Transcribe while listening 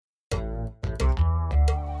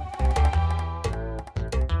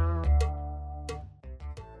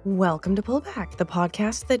Welcome to Pullback, the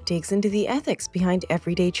podcast that digs into the ethics behind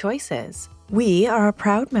everyday choices. We are a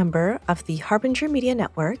proud member of the Harbinger Media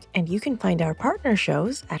Network, and you can find our partner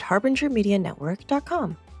shows at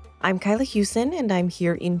harbingermedianetwork.com. I'm Kyla Hewson, and I'm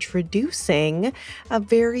here introducing a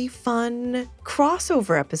very fun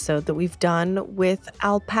crossover episode that we've done with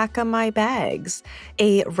Alpaca My Bags,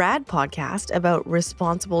 a rad podcast about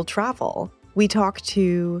responsible travel. We talked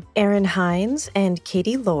to Erin Hines and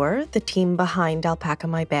Katie Lohr, the team behind Alpaca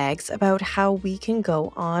My Bags, about how we can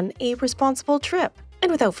go on a responsible trip.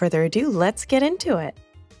 And without further ado, let's get into it.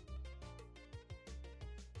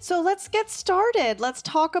 So let's get started. Let's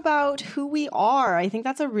talk about who we are. I think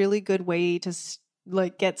that's a really good way to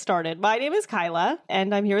get started. My name is Kyla,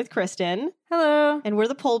 and I'm here with Kristen. Hello. And we're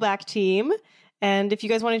the Pullback team. And if you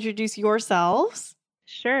guys want to introduce yourselves.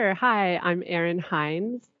 Sure. Hi, I'm Erin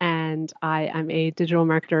Hines, and I am a digital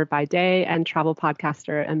marketer by day and travel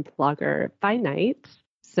podcaster and blogger by night.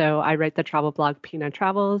 So I write the travel blog Peanut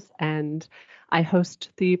Travels, and I host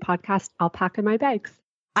the podcast Alpaca My Bags.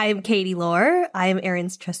 I'm Katie Lohr. I'm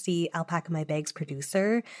Erin's trusty Alpaca My Bags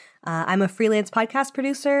producer. I'm a freelance podcast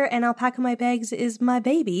producer, and Alpaca My Bags is my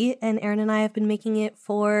baby. And Erin and I have been making it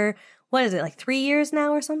for, 3 years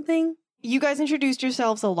now or something? You guys introduced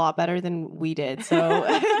yourselves a lot better than we did, so...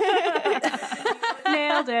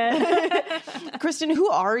 Nailed it. Kristen, who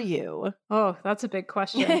are you? Oh, that's a big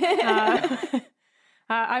question.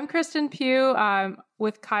 I'm Kristen Pugh.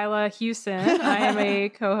 With Kyla Hewson. I am a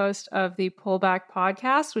co-host of the Pullback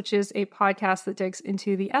podcast, which is a podcast that digs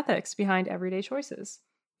into the ethics behind everyday choices.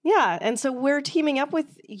 Yeah, and so we're teaming up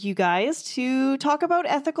with you guys to talk about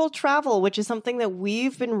ethical travel, which is something that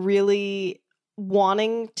we've been really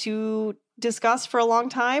wanting to discuss for a long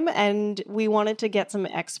time, and we wanted to get some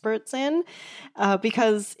experts in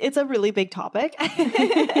because it's a really big topic.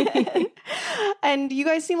 And you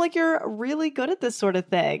guys seem like you're really good at this sort of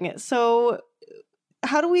thing. So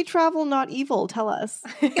how do we travel not evil? Tell us.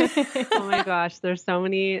 Oh my gosh, there's so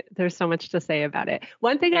much to say about it.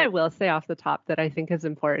 One thing I will say off the top that I think is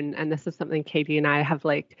important, and this is something Katie and I have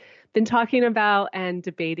been talking about and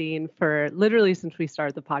debating for literally since we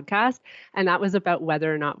started the podcast, and that was about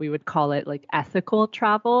whether or not we would call it ethical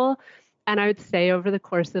travel. And I would say over the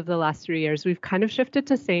course of the last 3 years, we've kind of shifted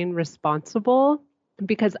to saying responsible,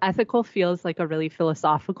 because ethical feels like a really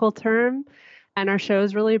philosophical term. And our show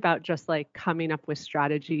is really about just coming up with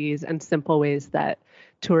strategies and simple ways that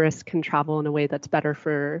tourists can travel in a way that's better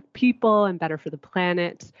for people and better for the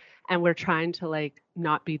planet. And we're trying to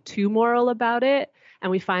not be too moral about it. And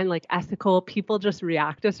we find ethical people just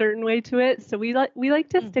react a certain way to it. So we like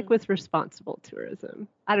to stick with responsible tourism.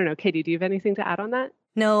 I don't know, Katie, do you have anything to add on that?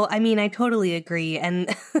 No, I totally agree. And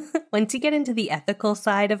once you get into the ethical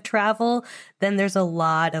side of travel, then there's a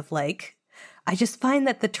lot of I just find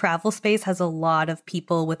that the travel space has a lot of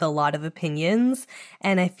people with a lot of opinions.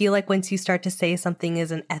 And I feel like once you start to say something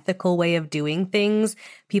is an ethical way of doing things,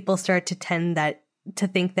 people start to to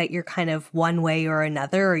think that you're kind of one way or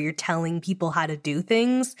another, or you're telling people how to do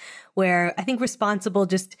things, where I think responsible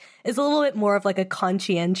just is a little bit more of a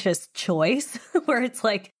conscientious choice, where it's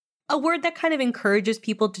a word that kind of encourages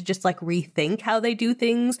people to just rethink how they do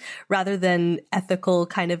things, rather than ethical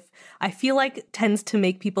I feel tends to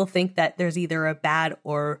make people think that there's either a bad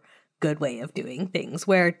or good way of doing things.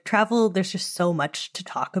 Where travel, there's just so much to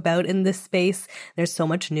talk about in this space. There's so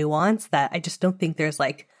much nuance that I just don't think there's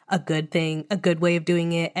a good thing, a good way of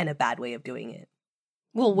doing it, and a bad way of doing it.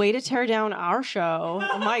 Well, way to tear down our show.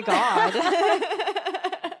 Oh my God.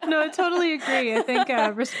 No, I totally agree. I think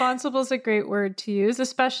responsible is a great word to use,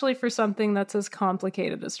 especially for something that's as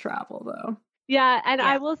complicated as travel, though. Yeah, and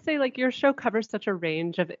I will say, your show covers such a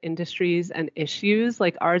range of industries and issues.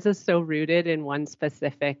 Ours is so rooted in one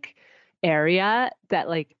specific area that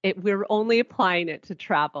we're only applying it to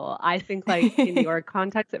travel. I think in your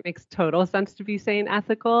context, it makes total sense to be saying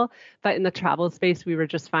ethical, but in the travel space, we were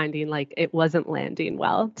just finding it wasn't landing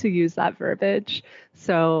well to use that verbiage.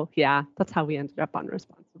 So yeah, that's how we ended up on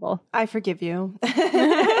responsible. I forgive you.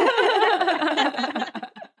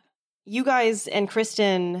 You guys and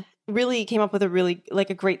Kristen really came up with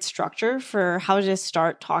a great structure for how to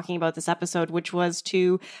start talking about this episode, which was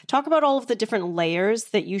to talk about all of the different layers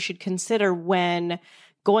that you should consider when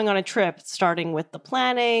going on a trip, starting with the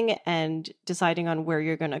planning and deciding on where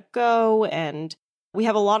you're going to go. And we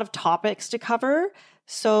have a lot of topics to cover.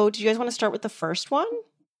 So do you guys want to start with the first one?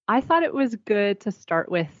 I thought it was good to start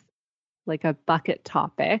with a bucket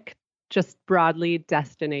topic, just broadly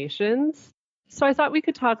destinations. So I thought we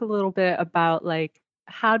could talk a little bit about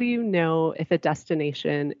how do you know if a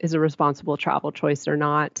destination is a responsible travel choice or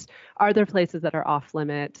not? Are there places that are off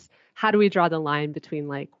limits? How do we draw the line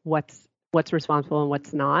between what's what's responsible and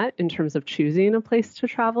what's not in terms of choosing a place to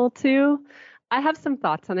travel to. I have some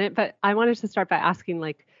thoughts on it, but I wanted to start by asking,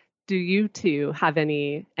 like, do you two have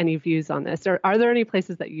any views on this? Or are there any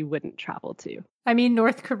places that you wouldn't travel to? I mean,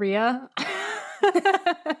 North Korea.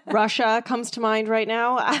 Russia comes to mind right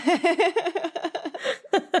now.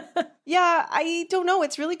 Yeah, I don't know.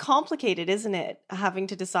 It's really complicated, isn't it? Having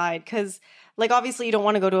to decide because, like, obviously you don't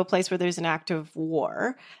want to go to a place where there's an active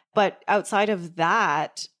war. But outside of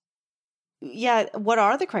that, yeah, what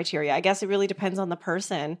are the criteria? I guess it really depends on the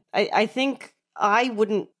person. I think I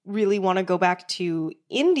wouldn't really want to go back to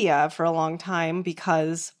India for a long time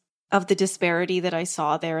because of the disparity that I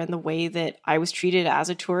saw there and the way that I was treated as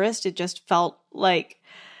a tourist. It just felt like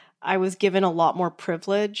I was given a lot more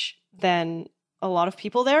privilege than a lot of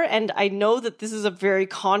people there. And I know that this is a very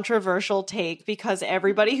controversial take because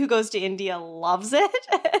everybody who goes to India loves it.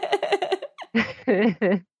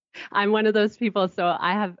 I'm one of those people, so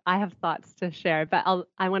I have thoughts to share, but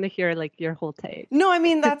I want to hear like your whole take. No, I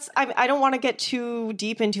mean I don't want to get too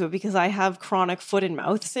deep into it because I have chronic foot and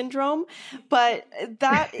mouth syndrome, but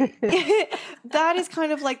that that is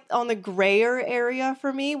kind of like on the grayer area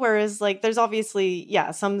for me. Whereas like there's obviously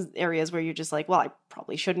some areas where you're just like, well, I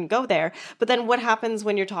probably shouldn't go there. But then what happens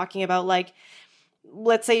when you're talking about like,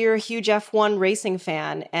 let's say you're a huge F1 racing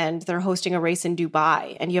fan and they're hosting a race in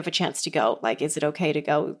Dubai and you have a chance to go. Like, is it okay to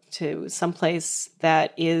go to someplace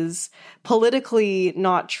that is politically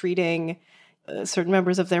not treating certain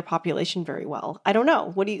members of their population very well? I don't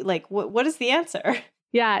know. What do you like? What is the answer?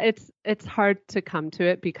 Yeah, it's hard to come to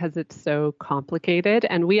it because it's so complicated.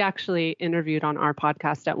 And we actually interviewed on our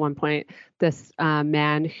podcast at one point this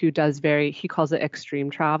man who does he calls it extreme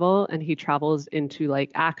travel, and he travels into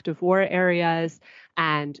like active war areas.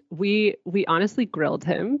 And we honestly grilled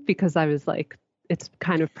him because I was like, it's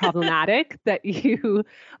kind of problematic that you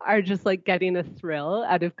are just like getting a thrill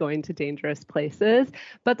out of going to dangerous places.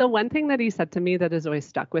 But the one thing that he said to me that has always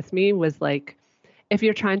stuck with me was like, if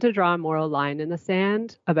you're trying to draw a moral line in the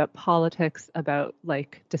sand about politics, about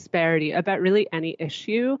like disparity, about really any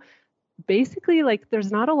issue, basically like there's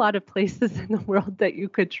not a lot of places in the world that you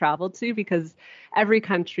could travel to because every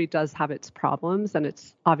country does have its problems and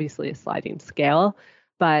it's obviously a sliding scale,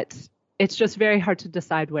 but it's just very hard to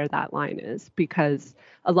decide where that line is because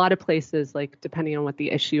a lot of places, like depending on what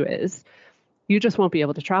the issue is, you just won't be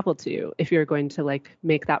able to travel to if you're going to like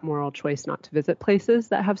make that moral choice not to visit places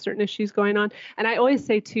that have certain issues going on. And I always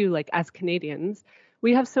say too, like as Canadians,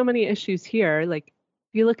 we have so many issues here. Like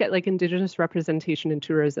if you look at like Indigenous representation in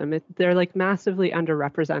tourism, they're like massively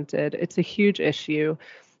underrepresented. It's a huge issue.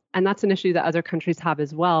 And that's an issue that other countries have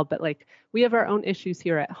as well. But like we have our own issues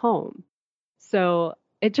here at home. So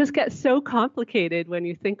it just gets so complicated when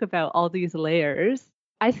you think about all these layers.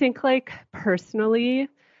 I think like personally,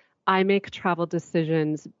 I make travel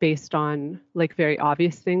decisions based on like very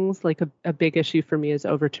obvious things. Like a big issue for me is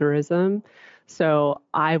over tourism. So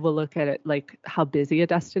I will look at it like how busy a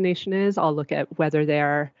destination is. I'll look at whether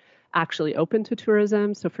they're actually open to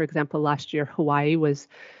tourism. So for example, last year, Hawaii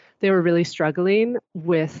they were really struggling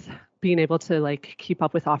with being able to like keep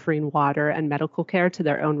up with offering water and medical care to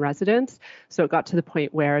their own residents. So it got to the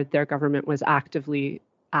point where their government was actively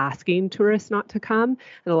asking tourists not to come,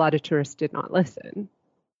 and a lot of tourists did not listen.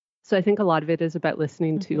 So I think a lot of it is about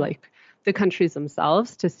listening to like the countries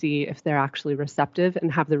themselves to see if they're actually receptive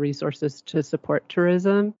and have the resources to support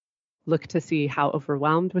tourism, look to see how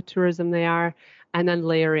overwhelmed with tourism they are, and then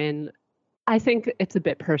layer in, I think it's a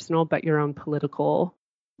bit personal, but your own political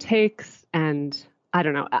takes. And I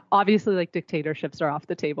don't know, obviously like dictatorships are off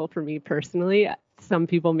the table for me personally. Some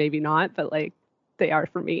people maybe not, but like they are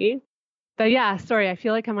for me. But yeah, sorry, I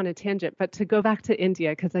feel like I'm on a tangent, but to go back to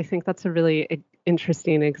India, because I think that's a really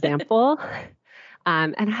interesting example.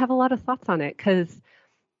 And I have a lot of thoughts on it because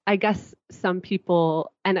I guess some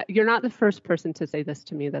people, and you're not the first person to say this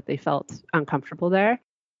to me, that they felt uncomfortable there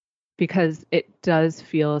because it does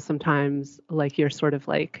feel sometimes like you're sort of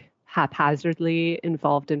like haphazardly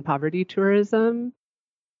involved in poverty tourism,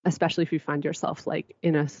 especially if you find yourself like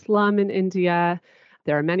in a slum in India.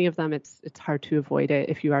 There are many of them. It's hard to avoid it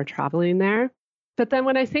if you are traveling there. But then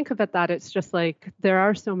when I think about that, it's just like there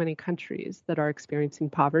are so many countries that are experiencing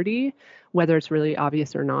poverty, whether it's really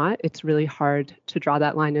obvious or not. It's really hard to draw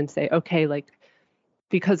that line and say, okay, like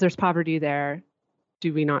because there's poverty there,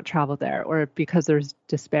 do we not travel there? Or because there's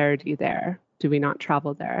disparity there, do we not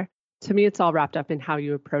travel there? To me, it's all wrapped up in how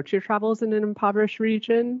you approach your travels in an impoverished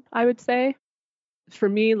region, I would say. For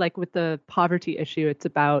me, like with the poverty issue, it's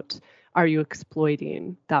about, are you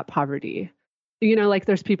exploiting that poverty? You know, like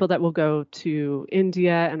there's people that will go to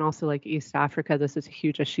India and also like East Africa. This is a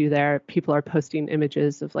huge issue there. People are posting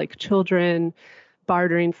images of like children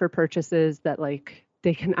bartering for purchases that like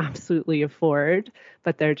they can absolutely afford,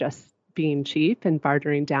 but they're just being cheap and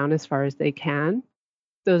bartering down as far as they can.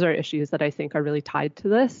 Those are issues that I think are really tied to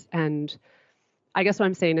this. And I guess what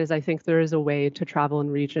I'm saying is I think there is a way to travel in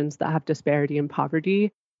regions that have disparity and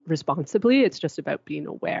poverty responsibly. It's just about being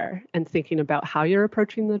aware and thinking about how you're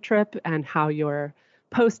approaching the trip and how you're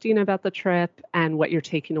posting about the trip and what you're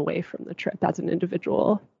taking away from the trip as an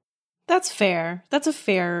individual. That's fair. That's a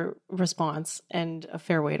fair response and a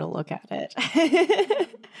fair way to look at it.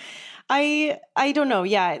 I don't know.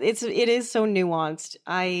 Yeah, it is so nuanced.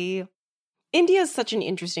 India is such an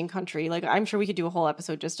interesting country. Like, I'm sure we could do a whole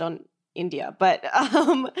episode just on India, but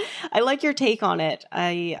I like your take on it.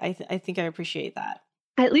 I think I appreciate that.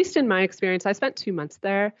 At least in my experience, I spent 2 months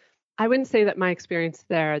there. I wouldn't say that my experience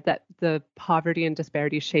there, that the poverty and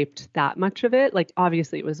disparity shaped that much of it. Like,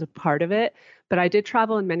 obviously it was a part of it, but I did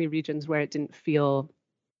travel in many regions where it didn't feel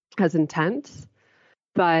as intense.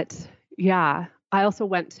 But yeah, I also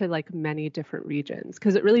went to like many different regions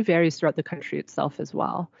because it really varies throughout the country itself as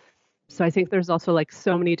well. So I think there's also like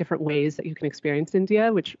so many different ways that you can experience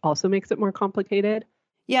India, which also makes it more complicated.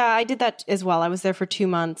 Yeah, I did that as well. I was there for 2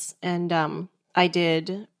 months, and I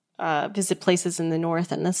did visit places in the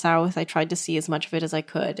north and the south. I tried to see as much of it as I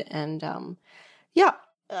could. And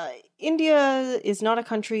India is not a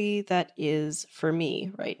country that is for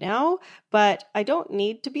me right now, but I don't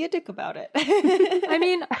need to be a dick about it. I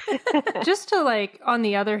mean, just to like, on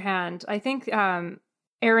the other hand, I think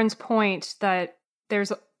Erin's point that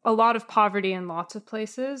there's a lot of poverty in lots of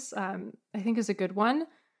places, I think is a good one.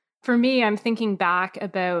 For me, I'm thinking back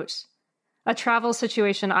about a travel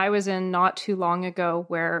situation I was in not too long ago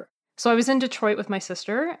so I was in Detroit with my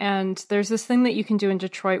sister, and there's this thing that you can do in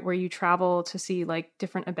Detroit where you travel to see like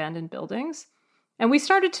different abandoned buildings. And we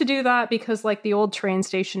started to do that because like the old train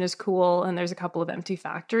station is cool and there's a couple of empty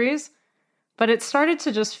factories. But it started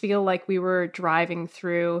to just feel like we were driving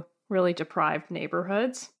through really deprived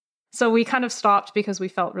neighborhoods. So we kind of stopped because we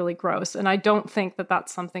felt really gross. And I don't think that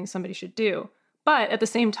that's something somebody should do. But at the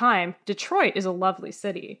same time, Detroit is a lovely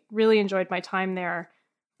city. Really enjoyed my time there.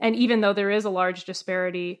 And even though there is a large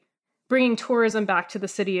disparity, bringing tourism back to the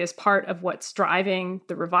city is part of what's driving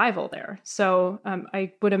the revival there. So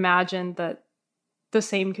I would imagine that the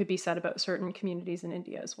same could be said about certain communities in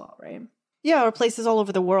India as well, right? Yeah, or places all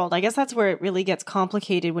over the world. I guess that's where it really gets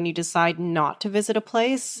complicated when you decide not to visit a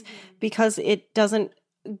place because it doesn't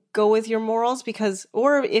go with your morals because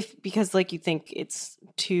like you think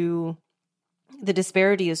the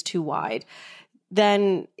disparity is too wide,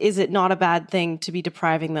 then is it not a bad thing to be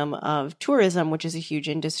depriving them of tourism, which is a huge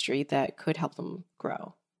industry that could help them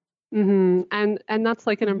grow? Mm-hmm. And that's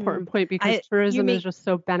like an important point because tourism is just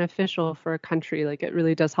so beneficial for a country. Like it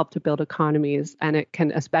really does help to build economies, and it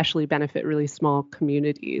can especially benefit really small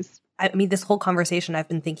communities. I mean, this whole conversation I've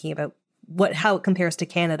been thinking about how it compares to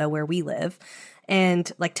Canada where we live.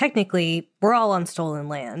 And like technically we're all on stolen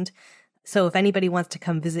land. So if anybody wants to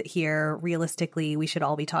come visit here, realistically, we should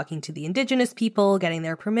all be talking to the Indigenous people, getting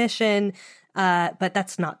their permission. But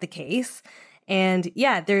that's not the case. And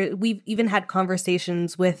yeah, we've even had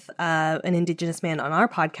conversations with an Indigenous man on our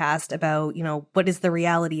podcast about, what is the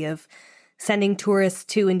reality of sending tourists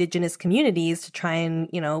to Indigenous communities to try and,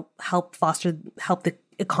 help the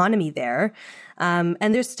economy there. And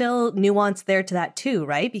there's still nuance there to that too,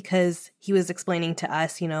 right? Because he was explaining to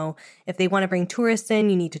us, if they want to bring tourists in,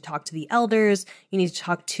 you need to talk to the elders, you need to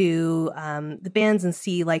talk to the bands and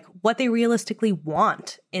see like what they realistically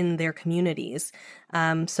want in their communities.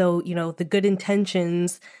 So, the good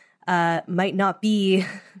intentions might not be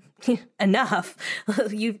enough.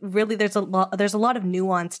 There's a lot of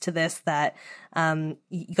nuance to this that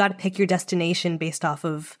you got to pick your destination based off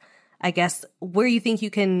of, I guess, where you think you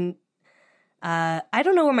can. I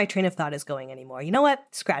don't know where my train of thought is going anymore. You know what?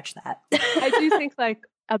 Scratch that. I do think like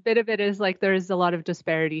a bit of it is like there's a lot of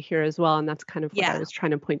disparity here as well. And that's kind of what I was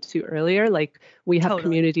trying to point to earlier. Like we have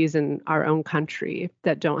communities in our own country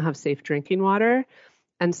that don't have safe drinking water.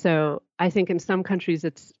 And so I think in some countries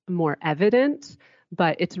it's more evident,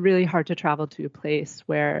 but it's really hard to travel to a place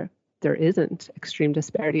where there isn't extreme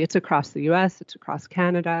disparity. It's across the US, it's across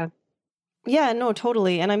Canada. Yeah, no,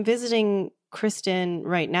 totally. And I'm visiting Kristen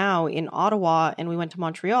right now in Ottawa, and we went to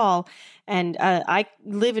Montreal, and I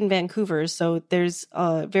live in Vancouver. So there's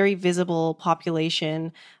a very visible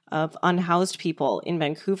population of unhoused people in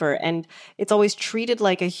Vancouver. And it's always treated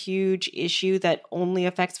like a huge issue that only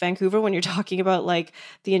affects Vancouver when you're talking about like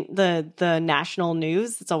the national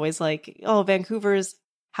news. It's always like, oh, Vancouver's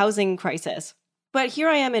housing crisis. But here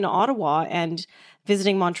I am in Ottawa and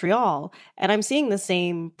visiting Montreal, and I'm seeing the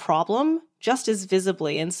same problem just as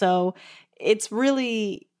visibly. And so it's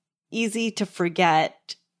really easy to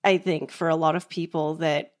forget, I think, for a lot of people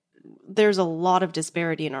that there's a lot of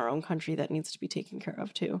disparity in our own country that needs to be taken care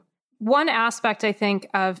of too. One aspect, I think,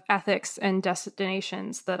 of ethics and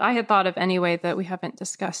destinations that I had thought of anyway that we haven't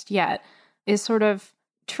discussed yet is sort of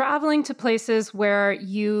traveling to places where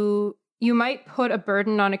you might put a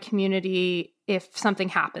burden on a community if something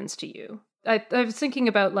happens to you. I was thinking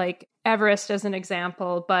about like Everest as an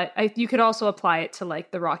example, but you could also apply it to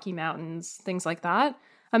like the Rocky Mountains, things like that.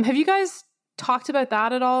 Have you guys talked about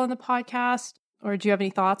that at all in the podcast? Or do you have any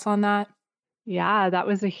thoughts on that? Yeah, that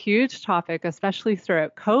was a huge topic, especially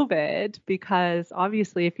throughout COVID, because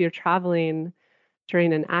obviously if you're traveling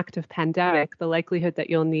during an active pandemic, the likelihood that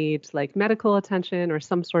you'll need like medical attention or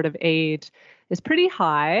some sort of aid is pretty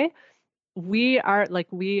high. We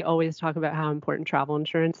always talk about how important travel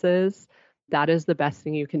insurance is. That is the best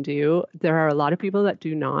thing you can do. There are a lot of people that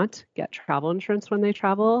do not get travel insurance when they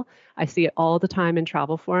travel. I see it all the time in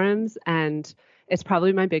travel forums, and it's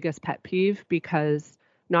probably my biggest pet peeve because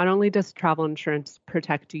not only does travel insurance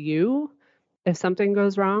protect you if something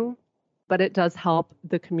goes wrong, but it does help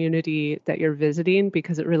the community that you're visiting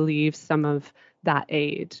because it relieves some of that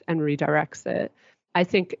aid and redirects it. I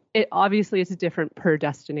think it obviously is different per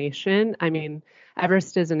destination. I mean,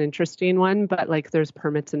 Everest is an interesting one, but like there's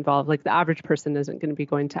permits involved. Like the average person isn't going to be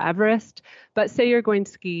going to Everest. But say you're going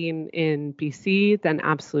skiing in BC, then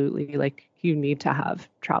absolutely, like you need to have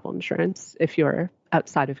travel insurance if you're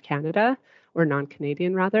outside of Canada or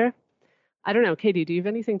non-Canadian rather. I don't know, Katie, do you have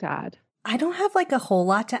anything to add? I don't have like a whole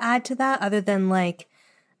lot to add to that other than like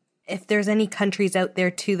if there's any countries out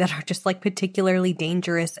there too that are just like particularly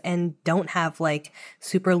dangerous and don't have like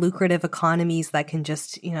super lucrative economies that can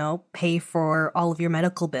just, you know, pay for all of your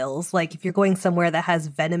medical bills. Like if you're going somewhere that has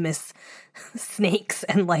venomous snakes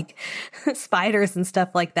and like spiders and stuff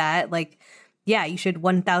like that, like, yeah, you should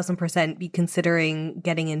 1000% be considering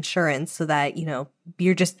getting insurance so that, you know,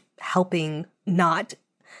 you're just helping not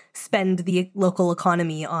spend the local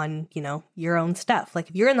economy on, you know, your own stuff. Like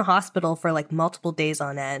if you're in the hospital for like multiple days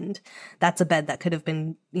on end, that's a bed that could have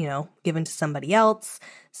been, you know, given to somebody else.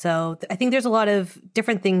 So I think there's a lot of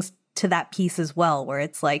different things to that piece as well, where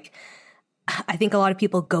it's like, I think a lot of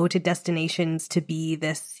people go to destinations to be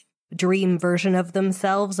this dream version of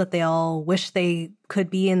themselves that they all wish they could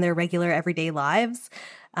be in their regular everyday lives.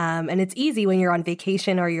 And it's easy when you're on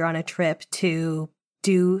vacation or you're on a trip to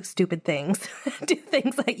do stupid things, do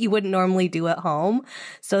things that you wouldn't normally do at home.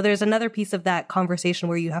 So there's another piece of that conversation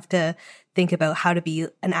where you have to think about how to be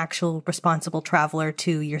an actual responsible traveler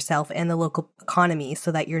to yourself and the local economy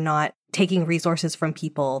so that you're not taking resources from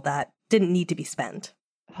people that didn't need to be spent.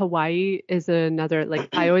 Hawaii is another, like,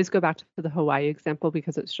 I always go back to the Hawaii example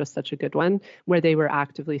because it's just such a good one where they were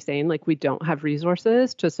actively saying, like, we don't have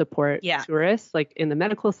resources to support tourists, like in the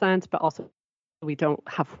medical sense, but also we don't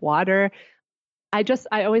have water.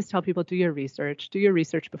 I always tell people, do your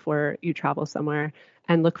research before you travel somewhere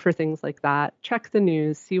and look for things like that. Check the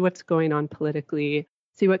news, see what's going on politically,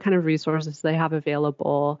 see what kind of resources they have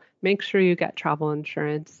available. Make sure you get travel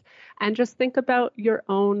insurance and just think about your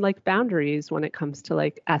own like boundaries when it comes to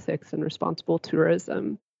like ethics and responsible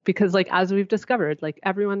tourism. Because like, as we've discovered, like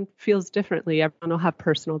everyone feels differently. Everyone will have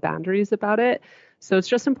personal boundaries about it. So it's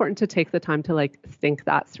just important to take the time to like think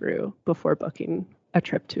that through before booking a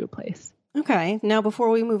trip to a place. Okay. Now, before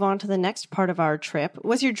we move on to the next part of our trip,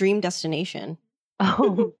 what's your dream destination?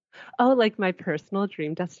 Oh, like my personal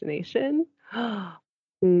dream destination?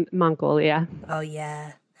 Mongolia. Oh,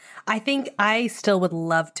 yeah. I think I still would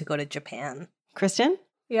love to go to Japan. Kristen?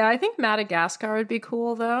 Yeah, I think Madagascar would be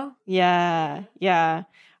cool, though. Yeah.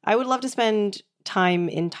 I would love to spend time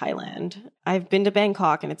in Thailand. I've been to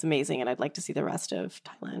Bangkok, and it's amazing, and I'd like to see the rest of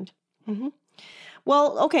Thailand. Mm-hmm.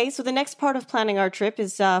 Well, okay, so the next part of planning our trip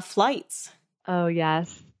is flights. Oh,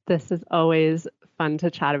 yes. This is always fun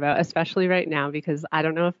to chat about, especially right now, because I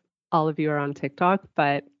don't know if all of you are on TikTok,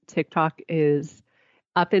 but TikTok is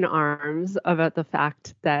up in arms about the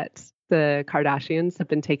fact that the Kardashians have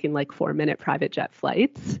been taking like 4-minute private jet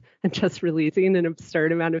flights and just releasing an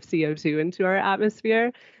absurd amount of CO2 into our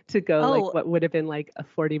atmosphere to go like what would have been like a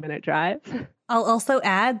 40-minute drive. I'll also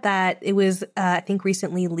add that it was, I think,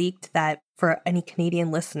 recently leaked that for any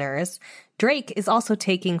Canadian listeners, Drake is also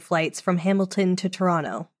taking flights from Hamilton to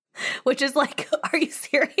Toronto, which is like, are you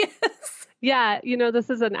serious? Yeah, you know, this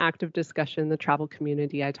is an active discussion in the travel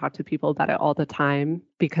community. I talk to people about it all the time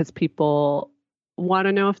because people want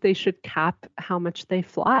to know if they should cap how much they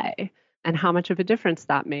fly and how much of a difference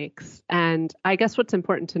that makes. And I guess what's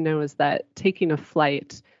important to know is that taking a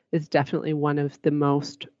flight is definitely one of the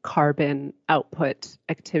most carbon output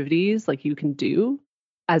activities like you can do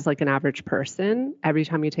as like an average person, every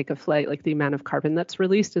time you take a flight, like the amount of carbon that's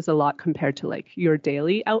released is a lot compared to like your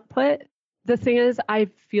daily output. The thing is, I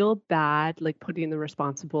feel bad like putting the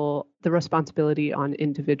responsibility on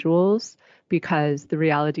individuals, because the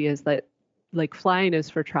reality is that like flying is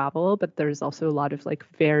for travel, but there's also a lot of like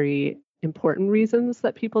very important reasons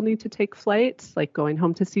that people need to take flights, like going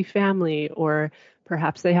home to see family, or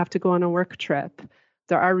perhaps they have to go on a work trip.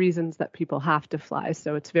 There are reasons that people have to fly.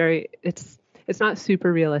 So it's not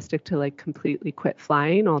super realistic to like completely quit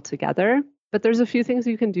flying altogether. But there's a few things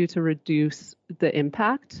you can do to reduce the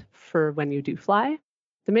impact for when you do fly.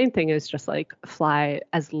 The main thing is just like fly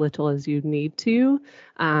as little as you need to.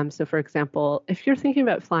 So for example, if you're thinking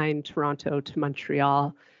about flying Toronto to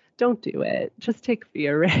Montreal, don't do it. Just take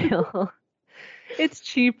Via Rail. It's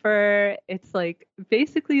cheaper. It's like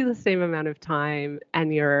basically the same amount of time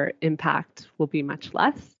and your impact will be much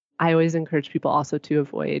less. I always encourage people also to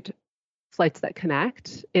avoid flights that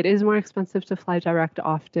connect. It is more expensive to fly direct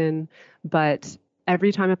often, but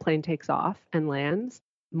every time a plane takes off and lands,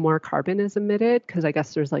 more carbon is emitted because I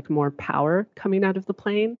guess there's like more power coming out of the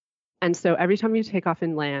plane. And so every time you take off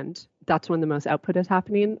and land, that's when the most output is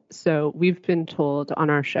happening. So we've been told on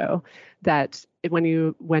our show that when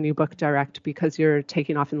you book direct, because you're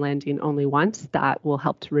taking off and landing only once, that will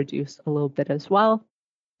help to reduce a little bit as well.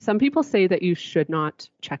 Some people say that you should not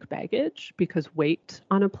check baggage because weight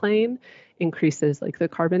on a plane increases like the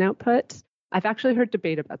carbon output. I've actually heard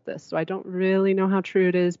debate about this, so I don't really know how true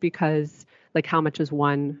it is, because like how much is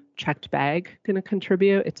one checked bag going to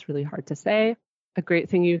contribute? It's really hard to say. A great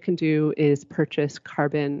thing you can do is purchase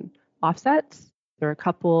carbon offsets. There are a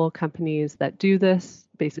couple companies that do this.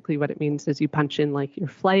 Basically what it means is you punch in like your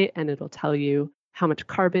flight and it'll tell you how much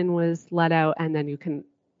carbon was let out, and then you can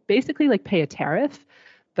basically like pay a tariff,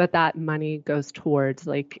 but that money goes towards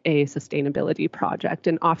like a sustainability project,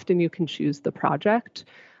 and often you can choose the project.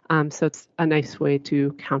 So it's a nice way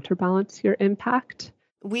to counterbalance your impact.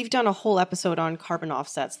 We've done a whole episode on carbon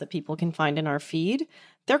offsets that people can find in our feed.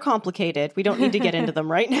 They're complicated. We don't need to get into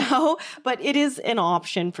them right now, but it is an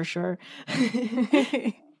option for sure.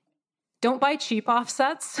 Don't buy cheap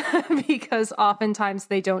offsets because oftentimes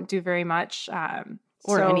they don't do very much.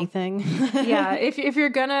 Or anything. Yeah, if you're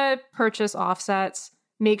going to purchase offsets,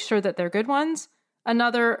 make sure that they're good ones.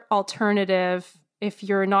 Another alternative, if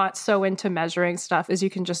you're not so into measuring stuff, is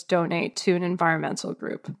you can just donate to an environmental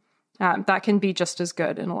group. That can be just as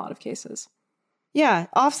good in a lot of cases. Yeah,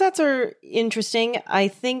 offsets are interesting. I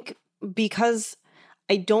think because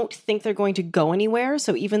I don't think they're going to go anywhere.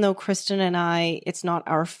 So even though Kristen and I, it's not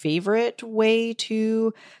our favorite way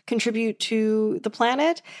to contribute to the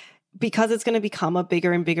planet, because it's going to become a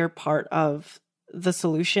bigger and bigger part of the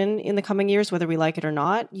solution in the coming years, whether we like it or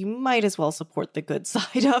not, you might as well support the good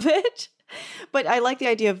side of it. But I like the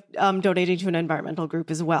idea of donating to an environmental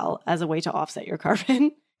group as well as a way to offset your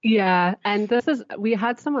carbon. Yeah. And we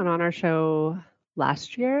had someone on our show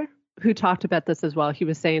last year who talked about this as well. He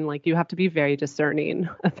was saying like, you have to be very discerning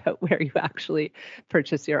about where you actually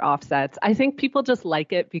purchase your offsets. I think people just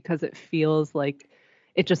like it because it feels like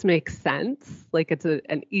it just makes sense. Like it's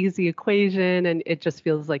an easy equation and it just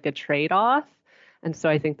feels like a trade-off. And so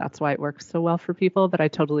I think that's why it works so well for people. But I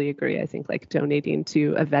totally agree. I think like donating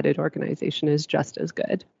to a vetted organization is just as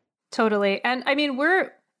good. Totally. And I mean,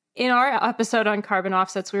 in our episode on carbon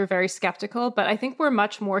offsets, we were very skeptical, but I think we're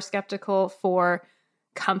much more skeptical for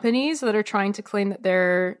companies that are trying to claim that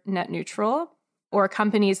they're net neutral, or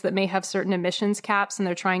companies that may have certain emissions caps and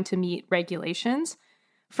they're trying to meet regulations.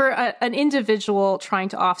 For an individual trying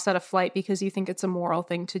to offset a flight because you think it's a moral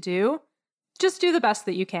thing to do, just do the best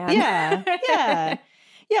that you can.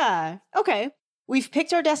 Yeah. Okay. We've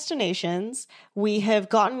picked our destinations. We have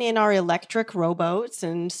gotten in our electric rowboats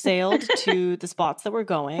and sailed to the spots that we're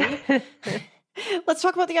going. Let's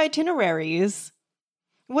talk about the itineraries.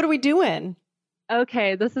 What are we doing?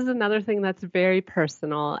 Okay, this is another thing that's very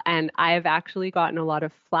personal. And I've actually gotten a lot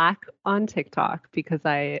of flack on TikTok because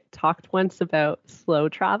I talked once about slow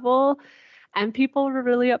travel and people were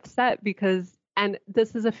really upset because, and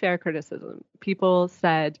this is a fair criticism, people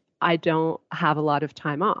said, I don't have a lot of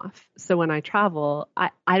time off. So when I travel,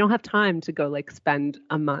 I don't have time to go like spend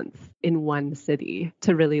a month in one city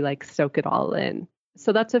to really like soak it all in.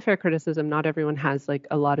 So that's a fair criticism. Not everyone has like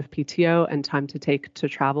a lot of PTO and time to take to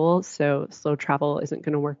travel. So slow travel isn't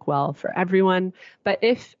going to work well for everyone. But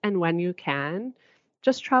if and when you can,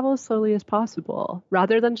 just travel as slowly as possible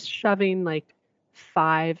rather than shoving like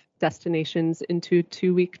 5 destinations into a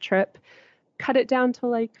 2-week trip. Cut it down to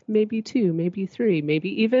like maybe 2, maybe 3,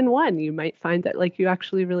 maybe even 1. You might find that like you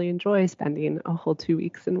actually really enjoy spending a whole 2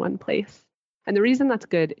 weeks in one place. And the reason that's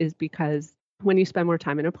good is because when you spend more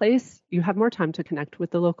time in a place, you have more time to connect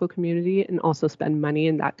with the local community and also spend money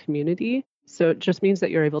in that community. So it just means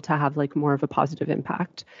that you're able to have like more of a positive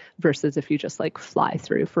impact versus if you just like fly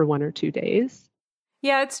through for 1 or 2 days.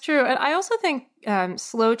 Yeah, it's true. And I also think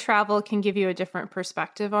slow travel can give you a different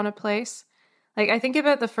perspective on a place. Like, I think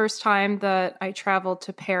about the first time that I traveled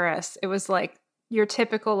to Paris, it was like your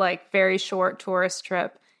typical, like, very short tourist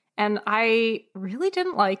trip. And I really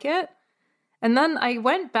didn't like it. And then I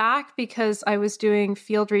went back because I was doing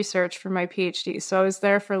field research for my PhD. So I was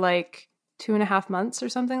there for like 2.5 months or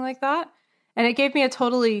something like that. And it gave me a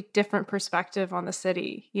totally different perspective on the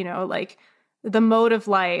city, you know, like the mode of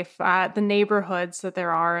life, the neighborhoods that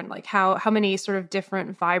there are, and like how many sort of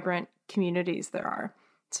different, vibrant communities there are.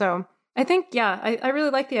 So I think, yeah, I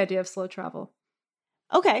really like the idea of slow travel.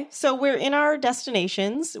 Okay, so we're in our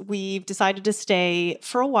destinations. We've decided to stay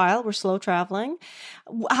for a while. We're slow traveling.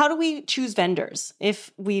 How do we choose vendors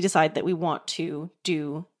if we decide that we want to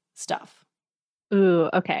do stuff? Ooh,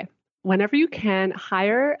 okay. Whenever you can,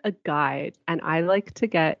 hire a guide. And I like to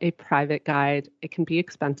get a private guide. It can be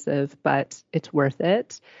expensive, but it's worth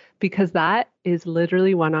it because that is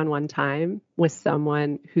literally one-on-one time with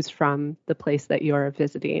someone who's from the place that you're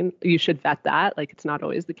visiting. You should vet that. Like, it's not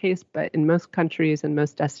always the case, but in most countries and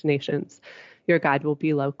most destinations, your guide will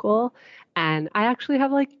be local. And I actually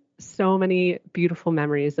have like so many beautiful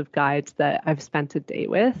memories of guides that I've spent a day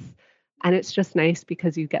with. And it's just nice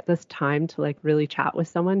because you get this time to like really chat with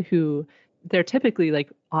someone who they're typically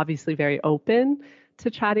like obviously very open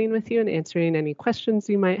to chatting with you and answering any questions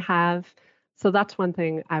you might have. So that's one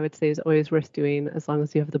thing I would say is always worth doing as long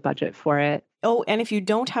as you have the budget for it. Oh, and if you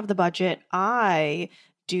don't have the budget, I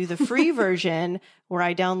do the free version where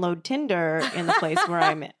I download Tinder in the place where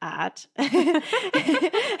I'm at.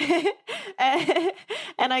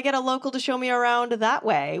 And I get a local to show me around that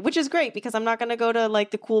way, which is great because I'm not going to go to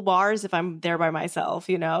like the cool bars if I'm there by myself,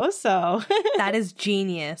 you know? So that is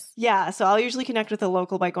genius. Yeah. So I'll usually connect with a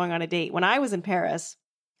local by going on a date. When I was in Paris,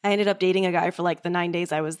 I ended up dating a guy for like the 9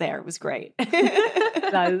 days I was there. It was great.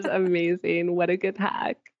 That is amazing. What a good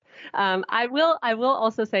hack. I will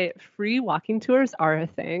also say free walking tours are a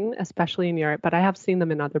thing, especially in Europe, but I have seen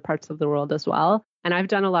them in other parts of the world as well. And I've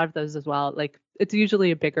done a lot of those as well. Like, it's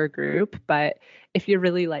usually a bigger group, but if you're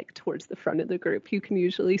really like towards the front of the group, you can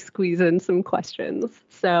usually squeeze in some questions.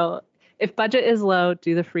 So if budget is low,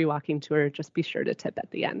 do the free walking tour. Just be sure to tip at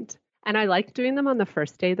the end. And I like doing them on the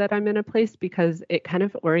first day that I'm in a place because it kind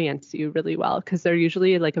of orients you really well because they're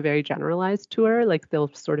usually like a very generalized tour. Like,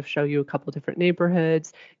 they'll sort of show you a couple different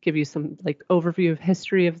neighborhoods, give you some like overview of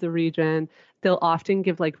history of the region. They'll often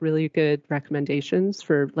give like really good recommendations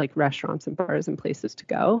for like restaurants and bars and places to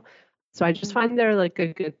go. So I just find they're like a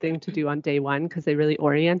good thing to do on day one because they really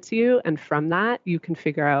orient you. And from that, you can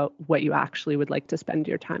figure out what you actually would like to spend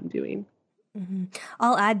your time doing. Mm-hmm.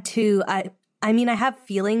 I'll add too, I mean, I have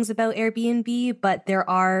feelings about Airbnb, but there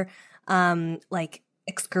are like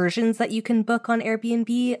excursions that you can book on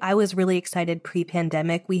Airbnb. I was really excited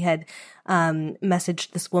pre-pandemic. We had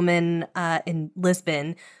messaged this woman in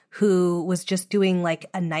Lisbon who was just doing like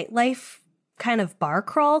a nightlife kind of bar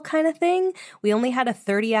crawl kind of thing. We only had a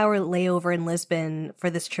 30-hour layover in Lisbon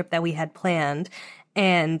for this trip that we had planned.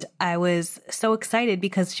 And I was so excited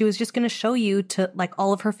because she was just going to show you to like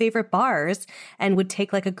all of her favorite bars and would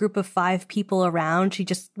take like a group of 5 people around. She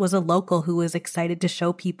just was a local who was excited to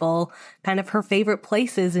show people kind of her favorite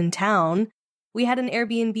places in town. We had an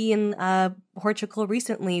Airbnb in Portugal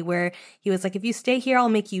recently where he was like, if you stay here, I'll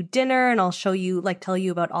make you dinner and I'll show you, like tell you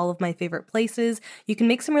about all of my favorite places. You can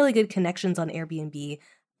make some really good connections on Airbnb.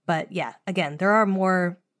 But yeah, again, there are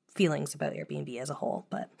more feelings about Airbnb as a whole,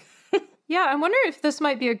 but... Yeah, I wonder if this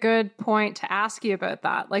might be a good point to ask you about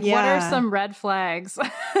that. Like, what are some red flags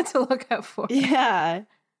to look out for? Yeah.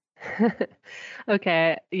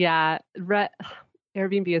 Okay. Yeah.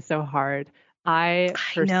 Airbnb is so hard. I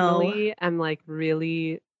personally am like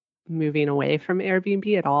really moving away from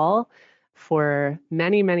Airbnb at all for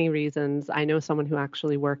many, many reasons. I know someone who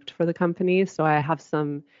actually worked for the company, so I have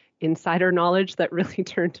some insider knowledge that really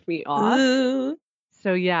turned me off. Ooh.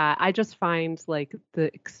 So yeah, I just find like the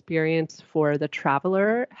experience for the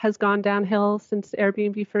traveler has gone downhill since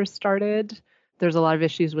Airbnb first started. There's a lot of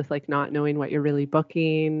issues with like not knowing what you're really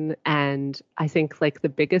booking. And I think like the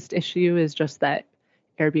biggest issue is just that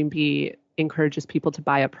Airbnb encourages people to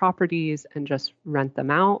buy up properties and just rent them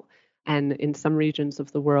out. And in some regions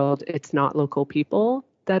of the world, it's not local people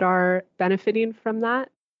that are benefiting from that.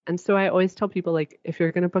 And so I always tell people, like, if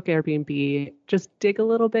you're going to book Airbnb, just dig a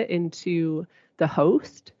little bit into the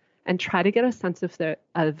host and try to get a sense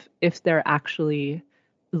of if they're actually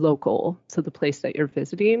local to the place that you're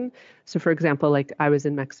visiting. So for example, like I was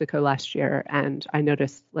in Mexico last year and I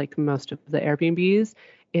noticed like most of the Airbnbs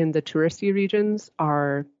in the touristy regions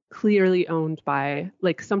are clearly owned by,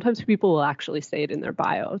 like sometimes people will actually say it in their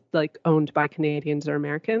bio, like owned by Canadians or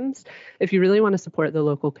Americans. If you really want to support the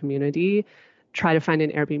local community, try to find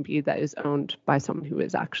an Airbnb that is owned by someone who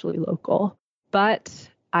is actually local. But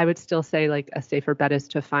I would still say like a safer bet is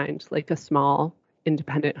to find like a small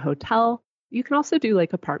independent hotel. You can also do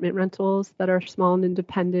like apartment rentals that are small and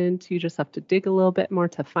independent. You just have to dig a little bit more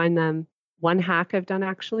to find them. One hack I've done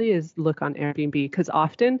actually is look on Airbnb, because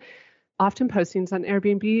often postings on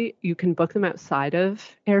Airbnb, you can book them outside of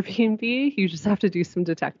Airbnb. You just have to do some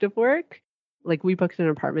detective work. Like we booked an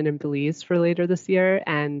apartment in Belize for later this year,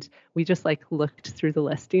 and we just like looked through the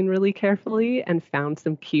listing really carefully and found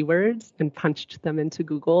some keywords and punched them into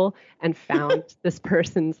Google and found this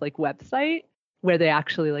person's like website where they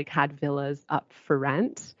actually like had villas up for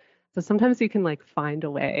rent. So sometimes you can like find a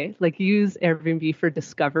way, like use Airbnb for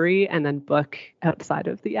discovery and then book outside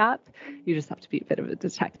of the app. You just have to be a bit of a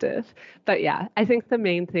detective. But yeah, I think the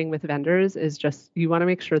main thing with vendors is just you want to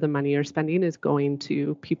make sure the money you're spending is going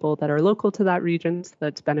to people that are local to that region, so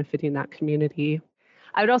that's benefiting that community.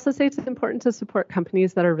 I would also say it's important to support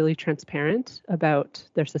companies that are really transparent about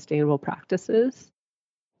their sustainable practices.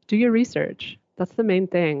 Do your research. That's the main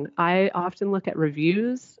thing. I often look at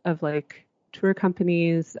reviews of like tour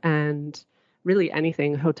companies and really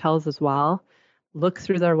anything, hotels as well. Look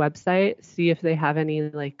through their website, see if they have any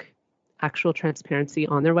like actual transparency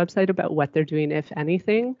on their website about what they're doing, if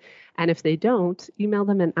anything. And if they don't, email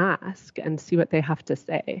them and ask and see what they have to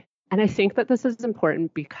say. And I think that this is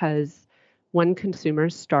important because when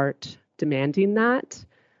consumers start demanding that,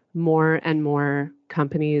 more and more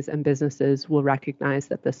companies and businesses will recognize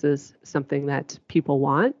that this is something that people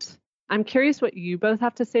want. I'm curious what you both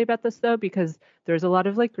have to say about this, though, because there's a lot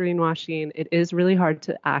of like greenwashing. It is really hard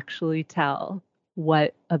to actually tell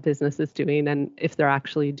what a business is doing and if they're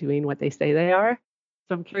actually doing what they say they are.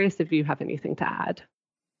 So I'm curious if you have anything to add.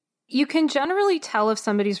 You can generally tell if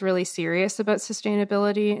somebody's really serious about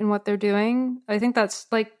sustainability and what they're doing. I think that's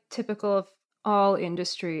like typical of all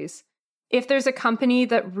industries. If there's a company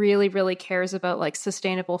that really, really cares about like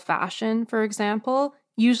sustainable fashion, for example,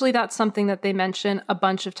 usually that's something that they mention a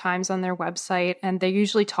bunch of times on their website, and they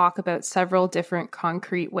usually talk about several different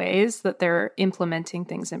concrete ways that they're implementing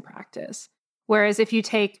things in practice. Whereas if you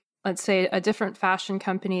take, let's say, a different fashion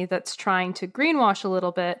company that's trying to greenwash a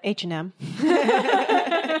little bit, H&M.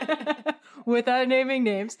 Without naming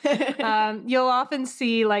names, you'll often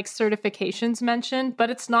see like certifications mentioned, but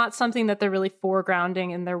it's not something that they're really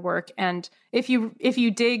foregrounding in their work. And if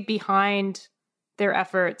you dig behind their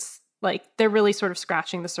efforts, like they're really sort of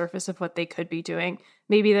scratching the surface of what they could be doing.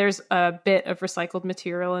 Maybe there's a bit of recycled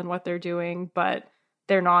material in what they're doing, but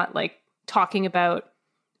they're not like talking about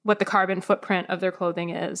what the carbon footprint of their clothing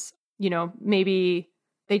is. You know, maybe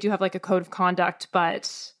they do have like a code of conduct,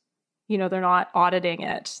 but you know, they're not auditing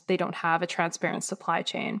it. They don't have a transparent supply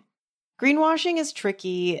chain. Greenwashing is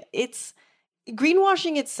tricky.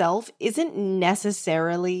 Greenwashing itself isn't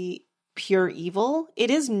necessarily pure evil.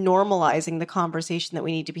 It is normalizing the conversation that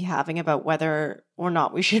we need to be having about whether or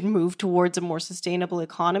not we should move towards a more sustainable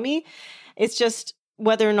economy. It's just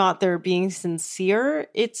whether or not they're being sincere.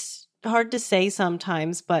 It's hard to say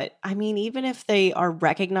sometimes, but I mean, even if they are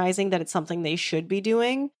recognizing that it's something they should be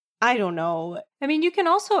doing, I don't know. I mean, you can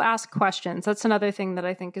also ask questions. That's another thing that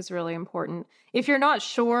I think is really important. If you're not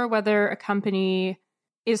sure whether a company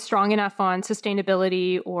is strong enough on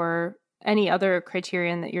sustainability or any other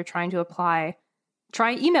criterion that you're trying to apply,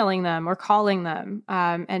 try emailing them or calling them.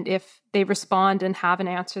 And if they respond and have an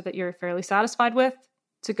answer that you're fairly satisfied with,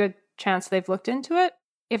 it's a good chance they've looked into it.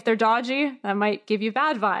 If they're dodgy, that might give you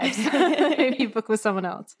bad vibes. Maybe book with someone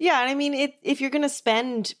else. Yeah, and I mean, if you're going to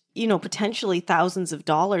spend, you know, potentially thousands of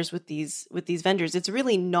dollars with these vendors, it's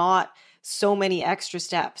really not so many extra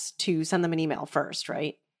steps to send them an email first,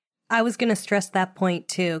 right? I was going to stress that point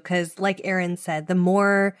too, because like Erin said, the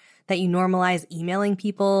more that you normalize emailing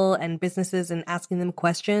people and businesses and asking them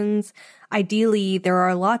questions, ideally there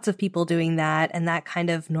are lots of people doing that, and that kind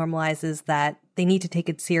of normalizes that they need to take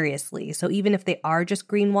it seriously. So even if they are just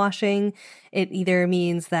greenwashing, it either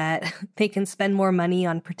means that they can spend more money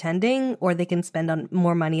on pretending or they can spend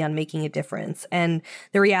more money on making a difference. And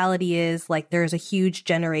the reality is, like, there's a huge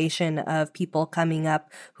generation of people coming up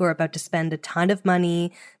who are about to spend a ton of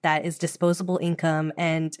money that is disposable income,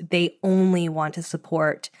 and they only want to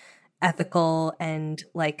support ethical and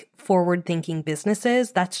like forward thinking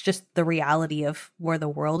businesses. That's just the reality of where the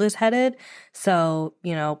world is headed. So,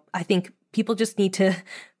 you know, I think people just need to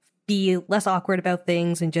be less awkward about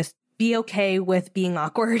things and just be okay with being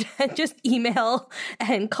awkward and just email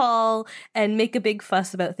and call and make a big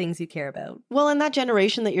fuss about things you care about. Well, and that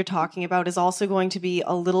generation that you're talking about is also going to be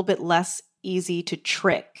a little bit less easy to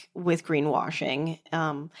trick with greenwashing.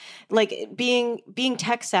 Like being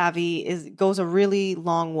tech savvy goes a really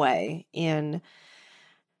long way in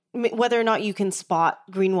whether or not you can spot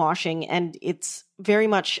greenwashing, and it's very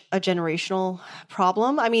much a generational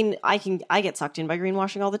problem. I mean, I get sucked in by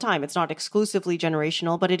greenwashing all the time. It's not exclusively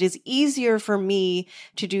generational, but it is easier for me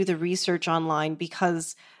to do the research online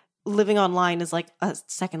because living online is like a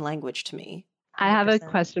second language to me. I have a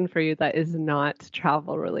question for you that is not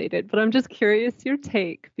travel related, but I'm just curious your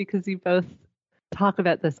take because you both talk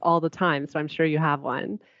about this all the time, so I'm sure you have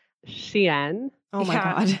one. Shein. Oh my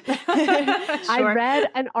God. Sure. I read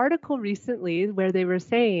an article recently where they were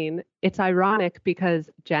saying it's ironic because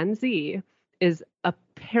Gen Z is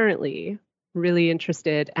apparently really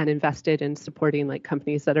interested and invested in supporting like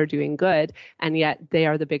companies that are doing good, and yet they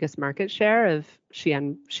are the biggest market share of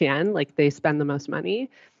Shein, like they spend the most money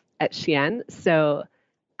at Shein. So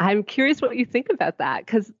I'm curious what you think about that,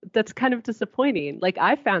 because that's kind of disappointing. Like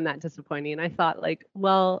I found that disappointing. I thought like,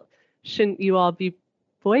 well, shouldn't you all be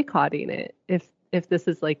boycotting it if this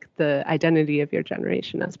is like the identity of your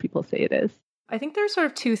generation, as people say it is? I think there's sort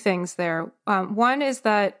of two things there. One is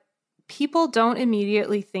that people don't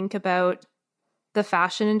immediately think about the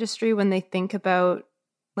fashion industry when they think about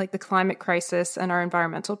like the climate crisis and our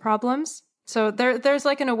environmental problems. So there's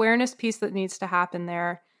like an awareness piece that needs to happen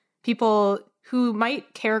there. People who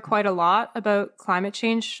might care quite a lot about climate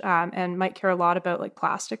change and might care a lot about like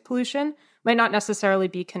plastic pollution might not necessarily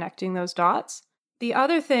be connecting those dots. The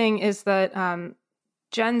other thing is that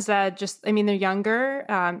Gen Z they're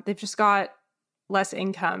younger. They've just got less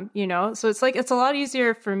income, you know? So it's a lot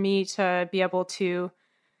easier for me to be able to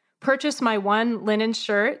purchase my one linen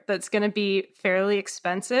shirt that's going to be fairly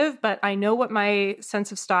expensive, but I know what my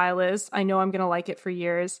sense of style is. I know I'm going to like it for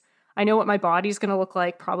years. I know what my body's going to look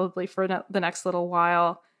like probably for the next little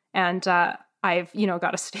while. And I've,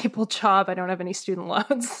 got a stable job. I don't have any student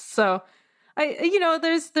loans. So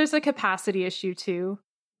there's a capacity issue too.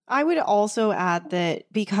 I would also add that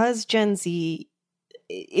because Gen Z,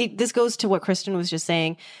 this goes to what Kristen was just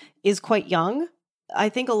saying, is quite young. I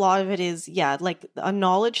think a lot of it is, like a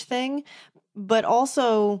knowledge thing, but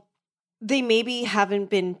also they maybe haven't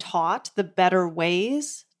been taught the better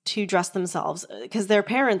ways to dress themselves because their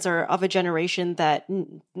parents are of a generation that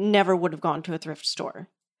never would have gone to a thrift store.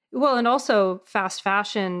 Well, and also fast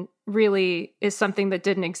fashion really is something that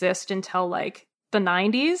didn't exist until like the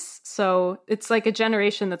 90s. So it's like a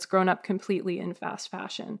generation that's grown up completely in fast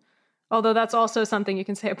fashion. Although that's also something you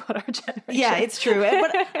can say about our generation. Yeah, it's true.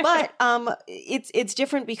 But it's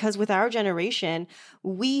different because with our generation,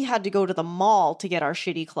 we had to go to the mall to get our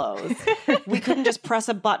shitty clothes. We couldn't just press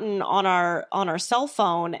a button on our cell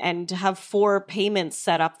phone and have 4 payments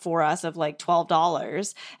set up for us of like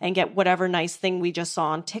 $12 and get whatever nice thing we just saw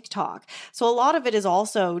on TikTok. So a lot of it is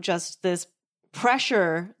also just this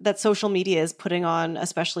pressure that social media is putting on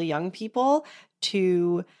especially young people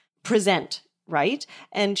to present, right?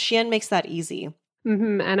 And Shein makes that easy.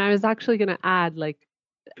 Mm-hmm. And I was actually going to add, like,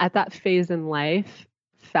 at that phase in life,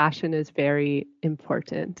 fashion is very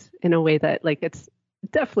important in a way that, like, it's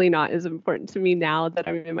definitely not as important to me now that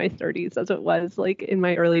I'm in my 30s as it was, like, in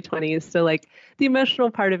my early 20s. So, like, the emotional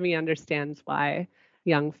part of me understands why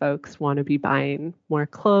young folks want to be buying more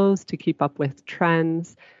clothes to keep up with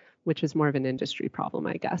trends, which is more of an industry problem,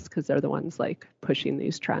 I guess, because they're the ones, like, pushing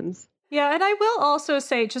these trends. Yeah, and I will also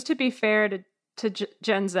say, just to be fair to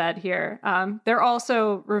Gen Z here, they're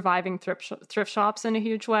also reviving thrift shops in a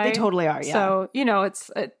huge way. They totally are, yeah. So,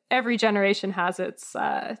 it's every generation has its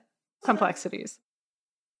complexities.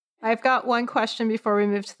 I've got one question before we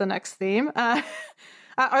move to the next theme.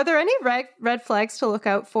 Are there any red flags to look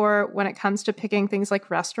out for when it comes to picking things like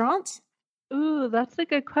restaurants? Ooh, that's a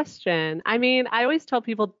good question. I mean, I always tell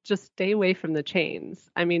people just stay away from the chains.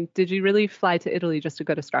 I mean, did you really fly to Italy just to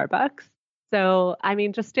go to Starbucks? So, I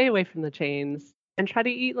mean, just stay away from the chains and try to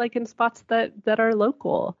eat like in spots that are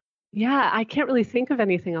local. Yeah, I can't really think of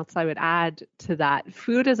anything else I would add to that.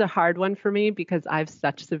 Food is a hard one for me because I have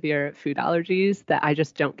such severe food allergies that I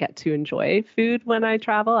just don't get to enjoy food when I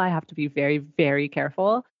travel. I have to be very, very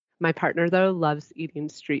careful. My partner, though, loves eating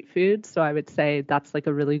street food. So I would say that's like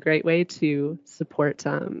a really great way to support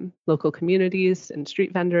local communities and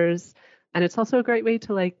street vendors. And it's also a great way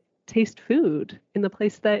to like taste food in the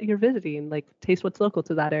place that you're visiting, like taste what's local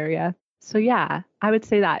to that area. So yeah, I would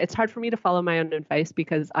say that. It's hard for me to follow my own advice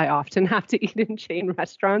because I often have to eat in chain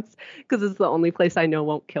restaurants because it's the only place I know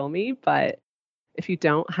won't kill me. But if you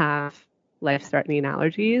don't have life-threatening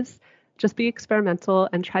allergies, just be experimental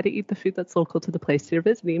and try to eat the food that's local to the place you're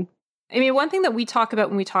visiting. I mean, one thing that we talk about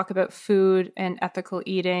when we talk about food and ethical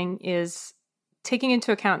eating is taking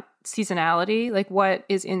into account seasonality, like what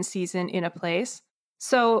is in season in a place.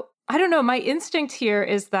 So I don't know, my instinct here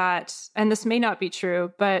is that, and this may not be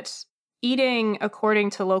true, but eating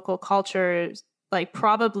according to local cultures, like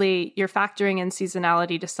probably you're factoring in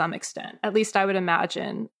seasonality to some extent. At least I would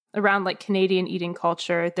imagine around like Canadian eating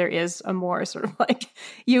culture, there is a more sort of like,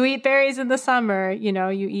 you eat berries in the summer, you know,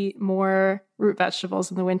 you eat more root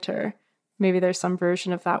vegetables in the winter. Maybe there's some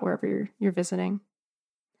version of that wherever you're visiting.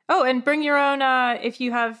 Oh, and bring your own, if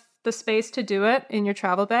you have the space to do it in your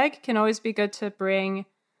travel bag, can always be good to bring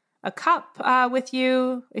a cup with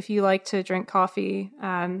you. If you like to drink coffee,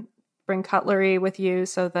 bring cutlery with you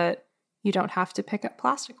so that you don't have to pick up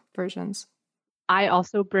plastic versions. I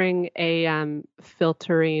also bring a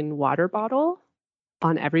filtering water bottle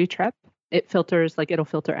on every trip. It filters, like it'll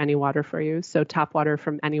filter any water for you. So tap water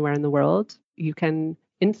from anywhere in the world, you can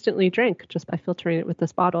instantly drink just by filtering it with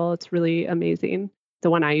this bottle. It's really amazing. The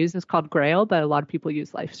one I use is called Grail, but a lot of people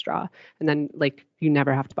use Life Straw. And then like you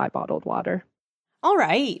never have to buy bottled water. All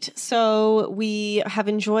right. So we have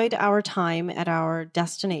enjoyed our time at our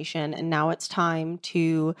destination, and now it's time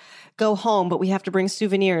to go home, but we have to bring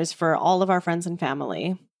souvenirs for all of our friends and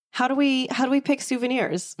family. How do we pick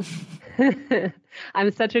souvenirs?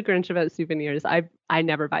 I'm such a Grinch about souvenirs. I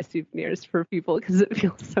never buy souvenirs for people because it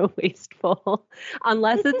feels so wasteful.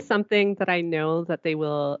 Unless it's something that I know that they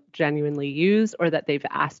will genuinely use or that they've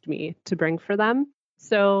asked me to bring for them.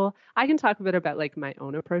 So I can talk a bit about like my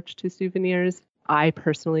own approach to souvenirs. I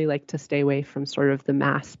personally like to stay away from sort of the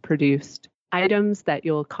mass-produced items that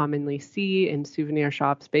you'll commonly see in souvenir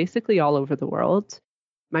shops basically all over the world.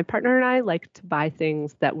 My partner and I like to buy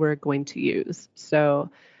things that we're going to use. So,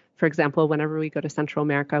 for example, whenever we go to Central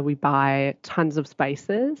America, we buy tons of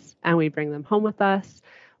spices and we bring them home with us.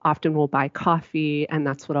 Often we'll buy coffee, and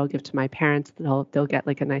that's what I'll give to my parents. They'll get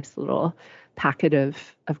like a nice little packet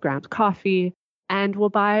of ground coffee. And we'll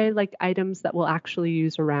buy like items that we'll actually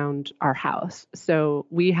use around our house. So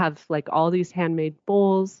we have like all these handmade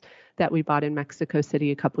bowls that we bought in Mexico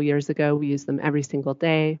City a couple years ago. We use them every single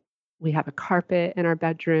day. We have a carpet in our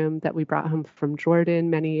bedroom that we brought home from Jordan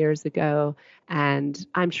many years ago. And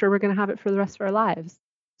I'm sure we're going to have it for the rest of our lives.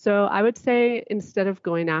 So I would say instead of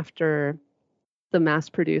going after the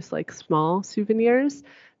mass-produced like small souvenirs,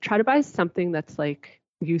 try to buy something that's like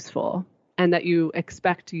useful and that you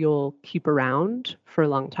expect you'll keep around for a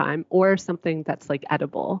long time, or something that's like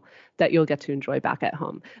edible that you'll get to enjoy back at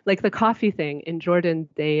home. Like the coffee thing in Jordan,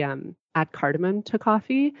 they add cardamom to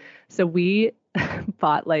coffee. So we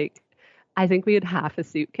bought like, I think we had half a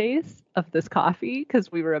suitcase of this coffee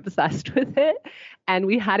because we were obsessed with it. And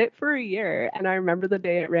we had it for a year. And I remember the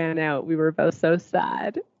day it ran out, we were both so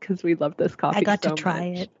sad because we loved this coffee. I got to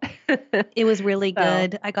try it. It was really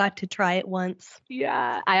good. I got to try it once.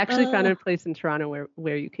 Yeah. I actually found a place in Toronto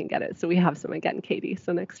where you can get it. So we have some again, Katie.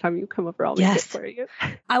 So next time you come over, I'll make it for you.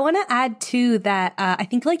 I want to add too that I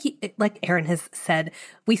think like Erin has said,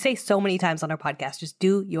 we say so many times on our podcast, just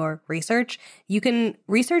do your research. You can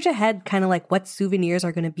research ahead kind of like what souvenirs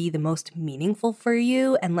are going to be the most meaningful for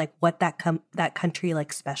you and like what that country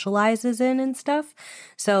like specializes in and stuff.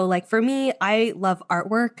 So like for me, I love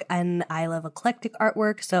artwork and I love eclectic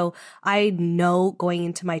artwork. So I know going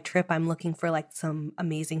into my trip, I'm looking for like some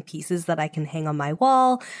amazing pieces that I can hang on my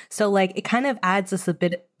wall. So like it kind of adds us a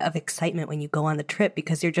bit of excitement when you go on the trip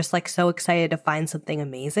because you're just like so excited to find something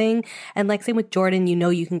amazing. And like same with Jordan, you know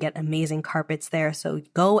you can get amazing carpets there. So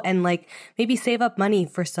go and like maybe save up money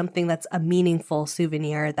for something that's a meaningful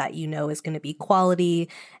souvenir that you know is going to be quality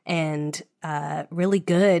and really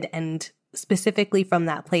good and specifically from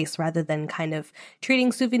that place rather than kind of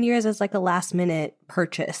treating souvenirs as like a last minute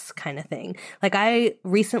purchase kind of thing. Like I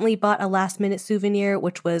recently bought a last minute souvenir,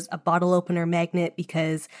 which was a bottle opener magnet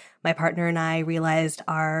because my partner and I realized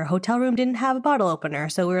our hotel room didn't have a bottle opener.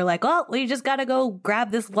 So we were like, oh, we just got to go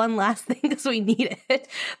grab this one last thing because we need it.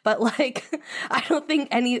 But like, I don't think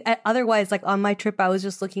otherwise, like on my trip, I was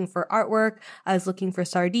just looking for artwork. I was looking for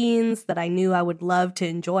sardines that I knew I would love to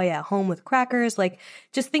enjoy at home with crackers. Like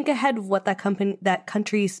just think ahead of what that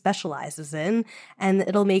country specializes in, and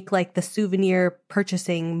it'll make like the souvenir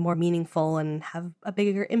purchasing more meaningful and have a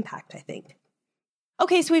bigger impact, I think.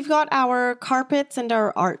 Okay, so we've got our carpets and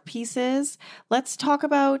our art pieces. Let's talk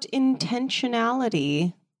about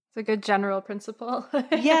intentionality. It's a good general principle.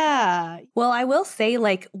 Yeah. Well, I will say,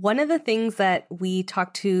 like, one of the things that we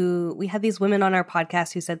had these women on our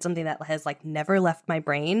podcast who said something that has like never left my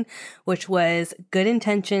brain, which was good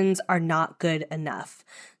intentions are not good enough.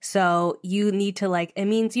 So you need to it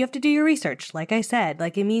means you have to do your research. Like I said,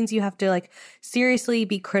 like it means you have to like seriously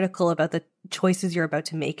be critical about the choices you're about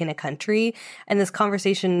to make in a country. And this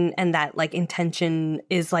conversation and that like intention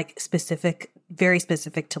is like very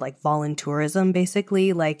specific to like voluntourism,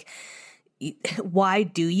 basically. Like, why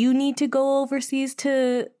do you need to go overseas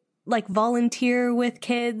to like volunteer with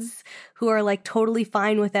kids who are like totally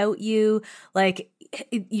fine without you? Like,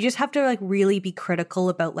 you just have to like really be critical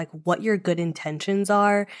about like what your good intentions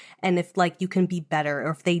are and if like you can be better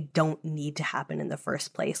or if they don't need to happen in the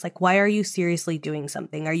first place. Like, why are you seriously doing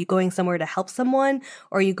something? Are you going somewhere to help someone,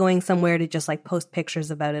 or are you going somewhere to just like post pictures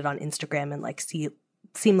about it on Instagram and like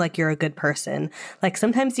seem like you're a good person? Like,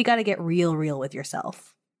 sometimes you got to get real with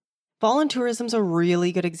yourself. Voluntourism's a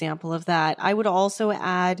really good example of that. I would also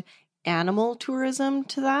add animal tourism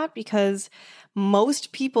to that, because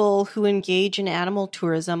most people who engage in animal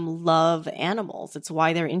tourism love animals. It's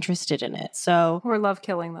why they're interested in it. So, or love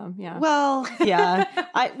killing them. Yeah. Well, yeah.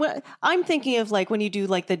 I'm thinking of like when you do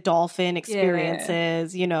like the dolphin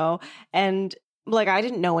experiences, you know, and like I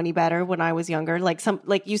didn't know any better when I was younger. Like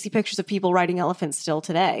you see pictures of people riding elephants still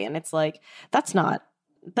today, and it's like that's not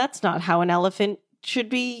how an elephant should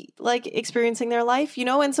be like experiencing their life, you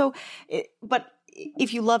know? And so, but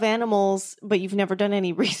if you love animals, but you've never done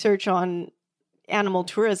any research on animal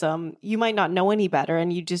tourism, you might not know any better,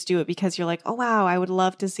 and you just do it because you're like, oh wow, I would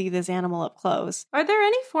love to see this animal up close. Are there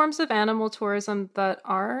any forms of animal tourism that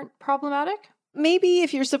aren't problematic? Maybe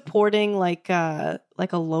if you're supporting like a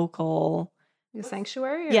local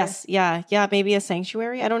sanctuary? Or? Yes, yeah, maybe a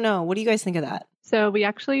sanctuary. I don't know. What do you guys think of that? So we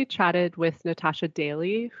actually chatted with Natasha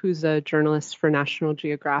Daly, who's a journalist for National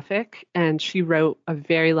Geographic, and she wrote a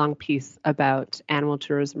very long piece about animal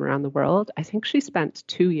tourism around the world. I think she spent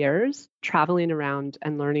 2 years traveling around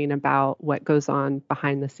and learning about what goes on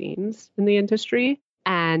behind the scenes in the industry.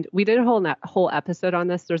 And we did a whole episode on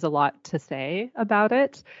this. There's a lot to say about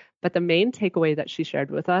it. But the main takeaway that she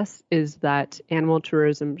shared with us is that animal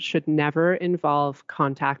tourism should never involve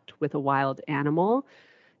contact with a wild animal.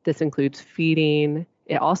 This includes feeding.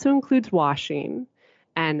 It also includes washing.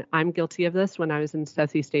 And I'm guilty of this. When I was in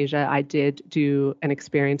Southeast Asia, I did do an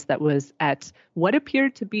experience that was at what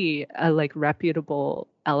appeared to be a like reputable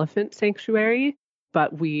elephant sanctuary,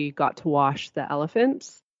 but we got to wash the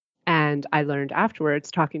elephants. And I learned afterwards,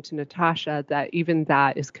 talking to Natasha, that even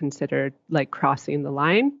that is considered like crossing the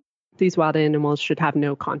line. These wild animals should have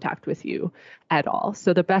no contact with you at all.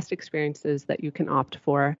 So the best experiences that you can opt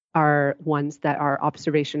for are ones that are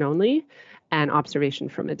observation only and observation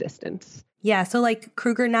from a distance. Yeah, so like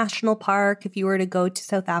Kruger National Park, if you were to go to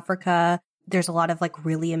South Africa, there's a lot of like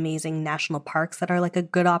really amazing national parks that are like a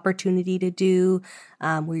good opportunity to do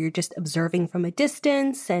where you're just observing from a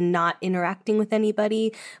distance and not interacting with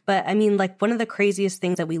anybody. But I mean, like one of the craziest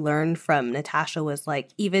things that we learned from Natasha was like,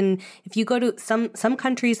 even if you go to some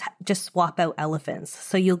countries just swap out elephants.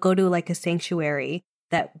 So you'll go to like a sanctuary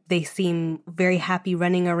that they seem very happy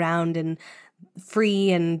running around and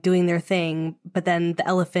free and doing their thing. But then the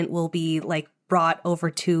elephant will be like brought over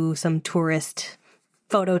to some tourist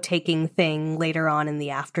photo taking thing later on in the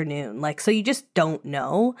afternoon. Like, so you just don't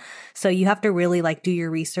know. So you have to really like do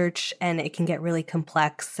your research, and it can get really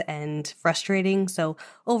complex and frustrating. So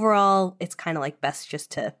overall, it's kind of like best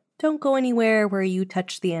just to don't go anywhere where you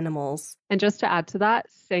touch the animals. And just to add to that,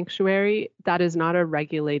 sanctuary, that is not a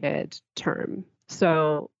regulated term.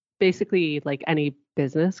 So basically, like any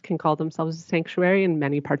business can call themselves a sanctuary in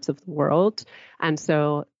many parts of the world. And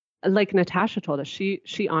so like Natasha told us,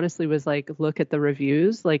 she honestly was like, look at the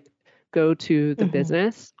reviews, like go to the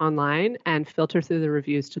business online and filter through the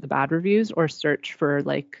reviews to the bad reviews, or search for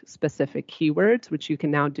like specific keywords, which you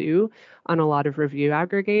can now do on a lot of review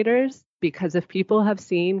aggregators. Because if people have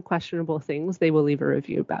seen questionable things, they will leave a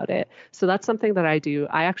review about it. So that's something that I do.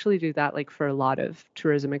 I actually do that like for a lot of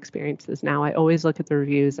tourism experiences now. I always look at the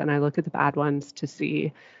reviews and I look at the bad ones to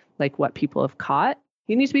see like what people have caught.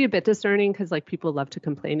 You need to be a bit discerning because like people love to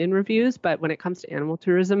complain in reviews, but when it comes to animal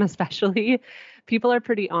tourism, especially, people are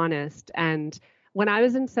pretty honest. And when I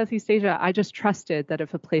was in Southeast Asia, I just trusted that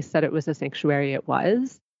if a place said it was a sanctuary, it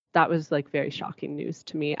was. That was like very shocking news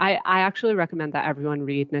to me. I actually recommend that everyone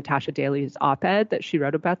read Natasha Daly's op-ed that she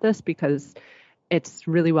wrote about this, because it's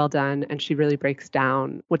really well done and she really breaks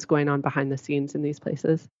down what's going on behind the scenes in these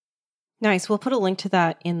places. Nice. We'll put a link to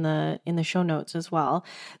that in the show notes as well.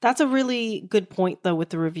 That's a really good point though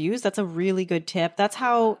with the reviews. That's a really good tip. That's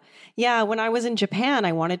how when I was in Japan,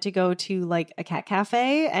 I wanted to go to like a cat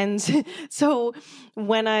cafe, and so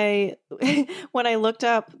when I when I looked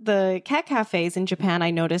up the cat cafes in Japan,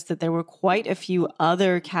 I noticed that there were quite a few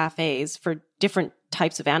other cafes for different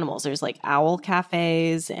types of animals. There's like owl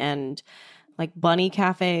cafes and like bunny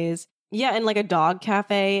cafes. Yeah, and like a dog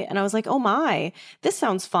cafe. And I was like, oh my, this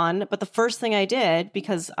sounds fun. But the first thing I did,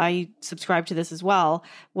 because I subscribe to this as well,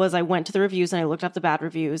 was I went to the reviews and I looked up the bad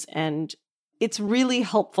reviews. And it's really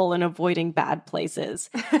helpful in avoiding bad places.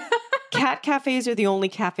 Cat cafes are the only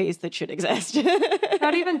cafes that should exist.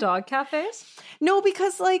 Not even dog cafes? No,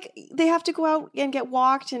 because like they have to go out and get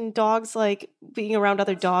walked, and dogs, like being around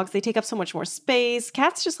other dogs, they take up so much more space.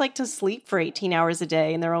 Cats just like to sleep for 18 hours a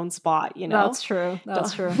day in their own spot, you know? That's true.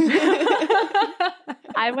 That's true.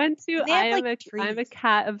 I'm a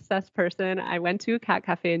cat obsessed person. I went to a cat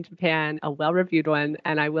cafe in Japan, a well-reviewed one,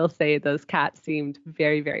 and I will say those cats seemed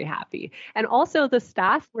very, very happy. And also the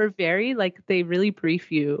staff were very, like, they really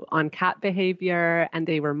brief you on cat behavior, and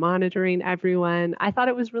they were monitoring everyone. I thought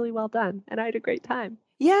it was really well done, and I had a great time.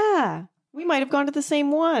 Yeah. We might have gone to the same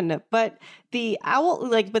one, but the owl,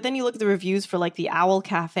 like, but then you look at the reviews for like the owl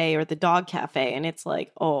cafe or the dog cafe, and it's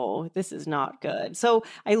like, oh, this is not good. So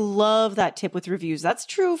I love that tip with reviews. That's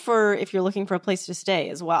true for if you're looking for a place to stay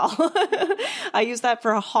as well. I use that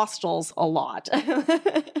for hostels a lot.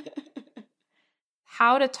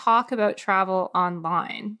 How to talk about travel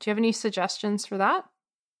online. Do you have any suggestions for that?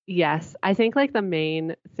 Yes. I think like the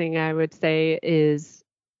main thing I would say is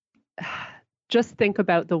just think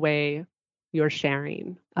about the way you're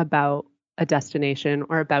sharing about a destination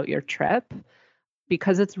or about your trip,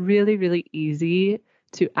 because it's really, really easy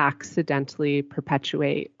to accidentally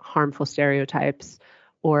perpetuate harmful stereotypes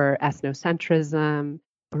or ethnocentrism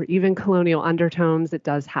or even colonial undertones. It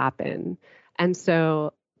does happen. And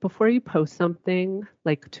so before you post something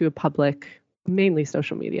like to a public, mainly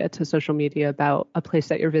social media, about a place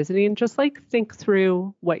that you're visiting, just like think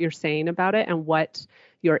through what you're saying about it and what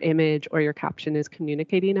your image or your caption is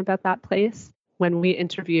communicating about that place. When we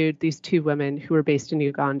interviewed these two women who were based in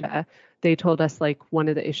Uganda, they told us like one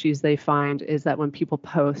of the issues they find is that when people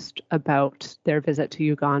post about their visit to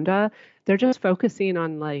Uganda, they're just focusing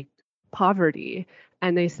on like poverty.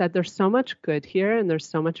 And they said there's so much good here and there's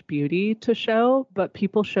so much beauty to show, but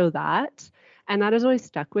people show that. And that has always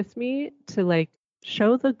stuck with me to like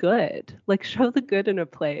show the good in a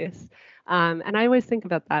place. And I always think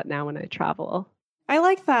about that now when I travel. I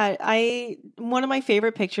like that. One of my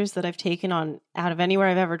favorite pictures that I've taken out of anywhere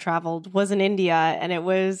I've ever traveled was in India, and it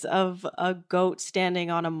was of a goat standing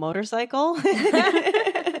on a motorcycle.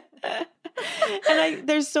 And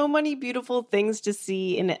there's so many beautiful things to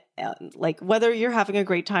see in like whether you're having a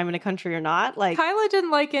great time in a country or not. Like Kyla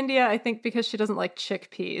didn't like India, I think, because she doesn't like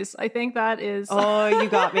chickpeas. I think that is. Oh, you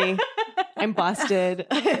got me. I'm busted.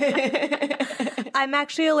 I'm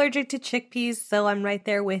actually allergic to chickpeas, so I'm right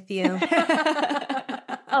there with you.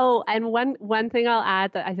 Oh, and one thing I'll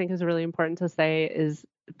add that I think is really important to say is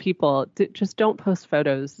people just don't post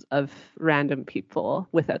photos of random people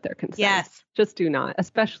without their consent. Yes. Just do not,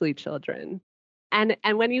 especially children. And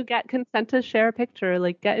when you get consent to share a picture,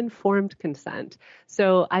 like get informed consent.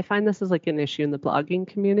 So I find this is like an issue in the blogging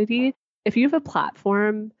community. If you have a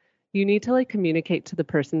platform, you need to like communicate to the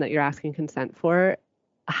person that you're asking consent for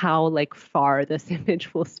how like far this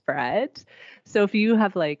image will spread. So if you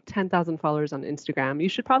have like 10,000 followers on Instagram, you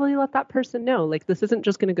should probably let that person know, like, this isn't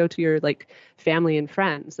just going to go to your like family and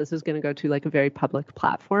friends. This is going to go to like a very public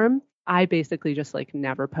platform. I basically just like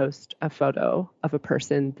never post a photo of a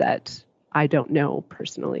person that I don't know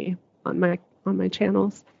personally on my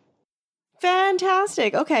channels.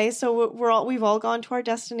 Fantastic. Okay, so we've all gone to our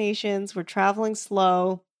destinations. We're traveling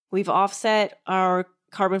slow. We've offset our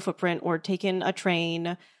carbon footprint or taken a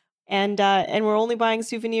train, and we're only buying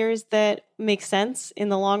souvenirs that make sense in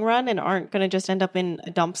the long run and aren't going to just end up in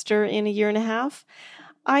a dumpster in a year and a half.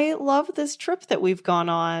 I love this trip that we've gone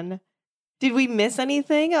on. Did we miss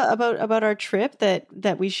anything about our trip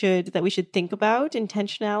that we should think about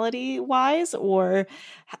intentionality wise, or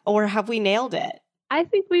have we nailed it? I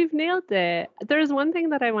think we've nailed it. There's one thing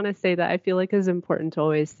that I want to say that I feel like is important to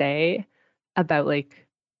always say about like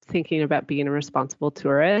thinking about being a responsible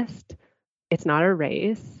tourist. It's not a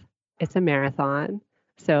race, it's a marathon.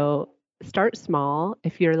 So start small.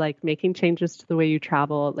 If you're like making changes to the way you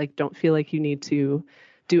travel, like don't feel like you need to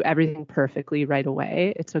do everything perfectly right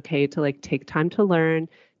away. It's okay to like take time to learn,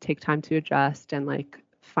 take time to adjust, and like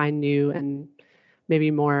find new and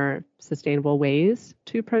maybe more sustainable ways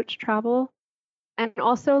to approach travel. And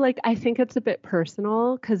also, like, I think it's a bit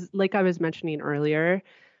personal because, like I was mentioning earlier,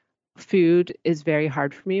 food is very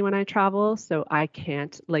hard for me when I travel. So I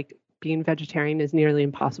can't, like, being vegetarian is nearly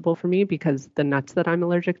impossible for me because the nuts that I'm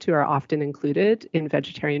allergic to are often included in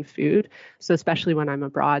vegetarian food. So especially when I'm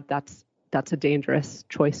abroad, that's a dangerous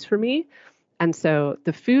choice for me. And so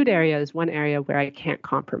the food area is one area where I can't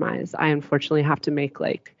compromise. I unfortunately have to make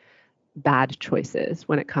like bad choices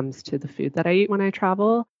when it comes to the food that I eat when I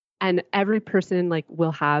travel. And every person like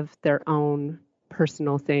will have their own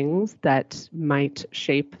personal things that might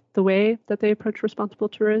shape the way that they approach responsible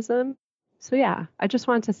tourism. So yeah, I just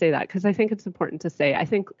wanted to say that because I think it's important to say. I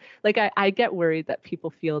think like I get worried that people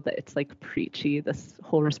feel that it's like preachy, this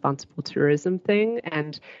whole responsible tourism thing.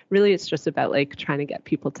 And really it's just about like trying to get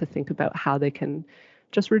people to think about how they can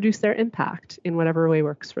just reduce their impact in whatever way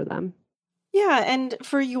works for them. Yeah, and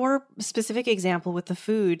for your specific example with the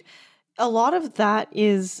food, a lot of that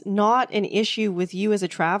is not an issue with you as a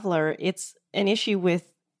traveler. It's an issue with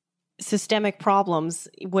systemic problems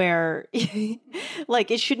where like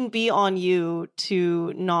it shouldn't be on you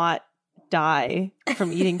to not die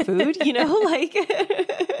from eating food, like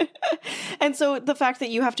and so the fact that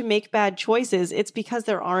you have to make bad choices, it's because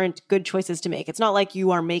there aren't good choices to make. It's not like you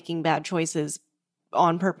are making bad choices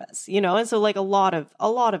on purpose, and so like a lot of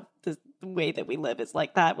the way that we live is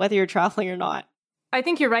like that, whether you're traveling or not. I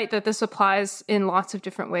think you're right that this applies in lots of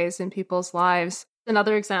different ways in people's lives.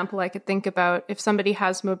 Another example I could think about, if somebody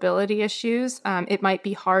has mobility issues, it might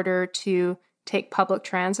be harder to take public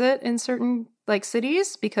transit in certain like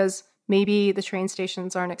cities because maybe the train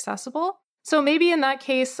stations aren't accessible. So maybe in that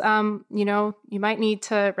case, you might need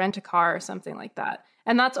to rent a car or something like that.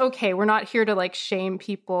 And that's okay. We're not here to like shame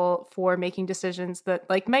people for making decisions that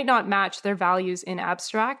like might not match their values in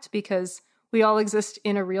abstract, because we all exist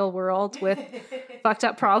in a real world with fucked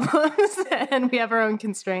up problems and we have our own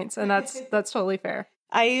constraints. And that's totally fair.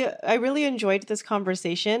 I really enjoyed this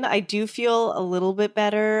conversation. I do feel a little bit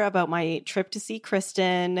better about my trip to see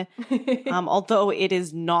Kristen, although it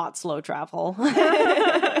is not slow travel.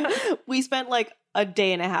 We spent like a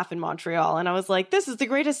day and a half in Montreal and I was like, this is the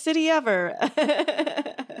greatest city ever.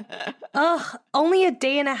 Ugh, only a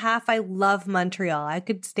day and a half. I love Montreal. I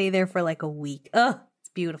could stay there for like a week. Ugh.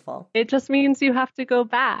 Beautiful. It just means you have to go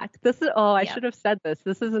back. I should have said this.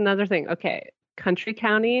 This is another thing. Okay. Country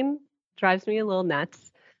counting drives me a little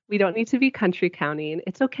nuts. We don't need to be country counting.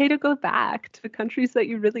 It's okay to go back to countries that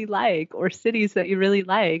you really like or cities that you really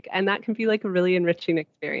like. And that can be like a really enriching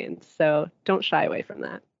experience. So don't shy away from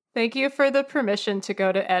that. Thank you for the permission to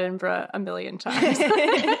go to Edinburgh a million times.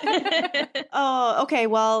 Oh, okay.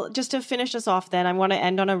 Well, just to finish us off then, I want to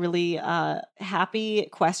end on a really happy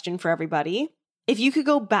question for everybody. If you could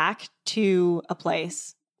go back to a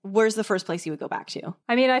place, where's the first place you would go back to?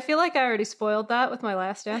 I mean, I feel like I already spoiled that with my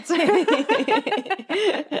last answer. It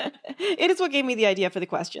is what gave me the idea for the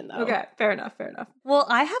question, though. Okay, fair enough. Well,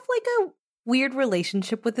 I have like a weird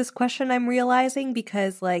relationship with this question, I'm realizing,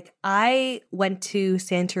 because like I went to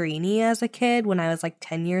Santorini as a kid when I was like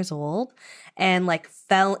 10 years old and like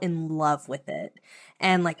fell in love with it.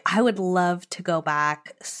 And like, I would love to go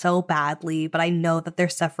back so badly, but I know that they're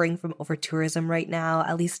suffering from over-tourism right now,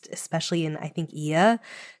 at least especially in, I think, Ia.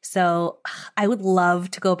 So I would love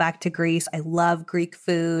to go back to Greece. I love Greek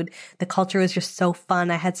food. The culture was just so fun.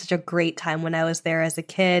 I had such a great time when I was there as a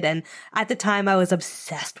kid. And at the time, I was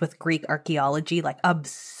obsessed with Greek archaeology, like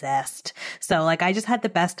obsessed. So like, I just had the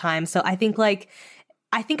best time. So I think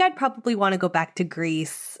I'd probably want to go back to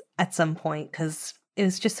Greece at some point because it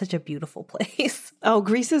was just such a beautiful place. Oh,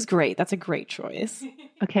 Greece is great. That's a great choice.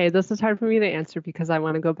 Okay, this is hard for me to answer because I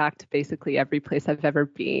want to go back to basically every place I've ever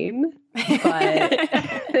been. But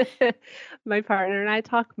my partner and I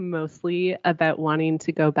talk mostly about wanting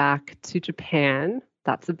to go back to Japan.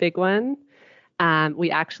 That's a big one.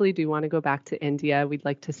 We actually do want to go back to India. We'd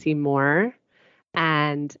like to see more.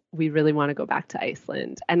 And we really want to go back to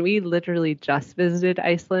Iceland. And we literally just visited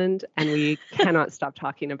Iceland and we cannot stop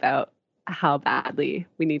talking about how badly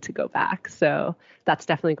we need to go back. So that's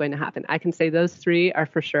definitely going to happen. I can say those three are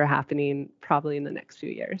for sure happening probably in the next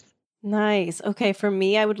few years. Nice. Okay. For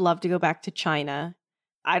me, I would love to go back to China.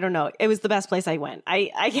 I don't know. It was the best place I went.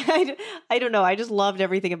 I don't know. I just loved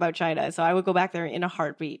everything about China. So I would go back there in a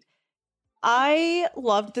heartbeat. I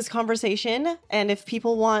loved this conversation. And if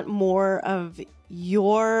people want more of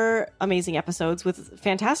your amazing episodes with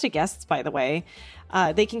fantastic guests, by the way,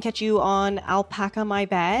 they can catch you on Alpaca My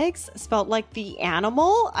Bags, spelled like the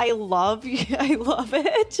animal. I love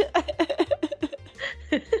it.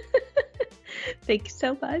 Thank you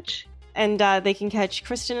so much. And they can catch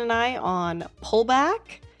Kristen and I on Pullback.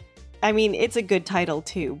 I mean, it's a good title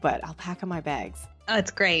too, but Alpaca My Bags. Oh,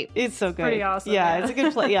 it's great. It's so good. Pretty awesome. Yeah, it's a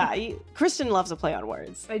good play. Yeah, Kristen loves a play on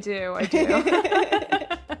words. I do.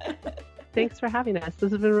 Thanks for having us.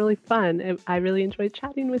 This has been really fun. I really enjoyed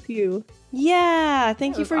chatting with you. Yeah,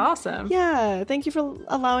 thank you for awesome. Yeah, thank you for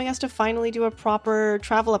allowing us to finally do a proper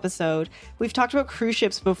travel episode. We've talked about cruise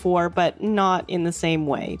ships before, but not in the same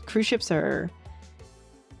way. Cruise ships are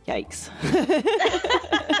yikes.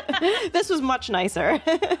 This was much nicer.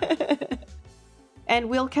 And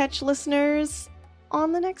we'll catch listeners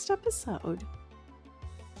on the next episode.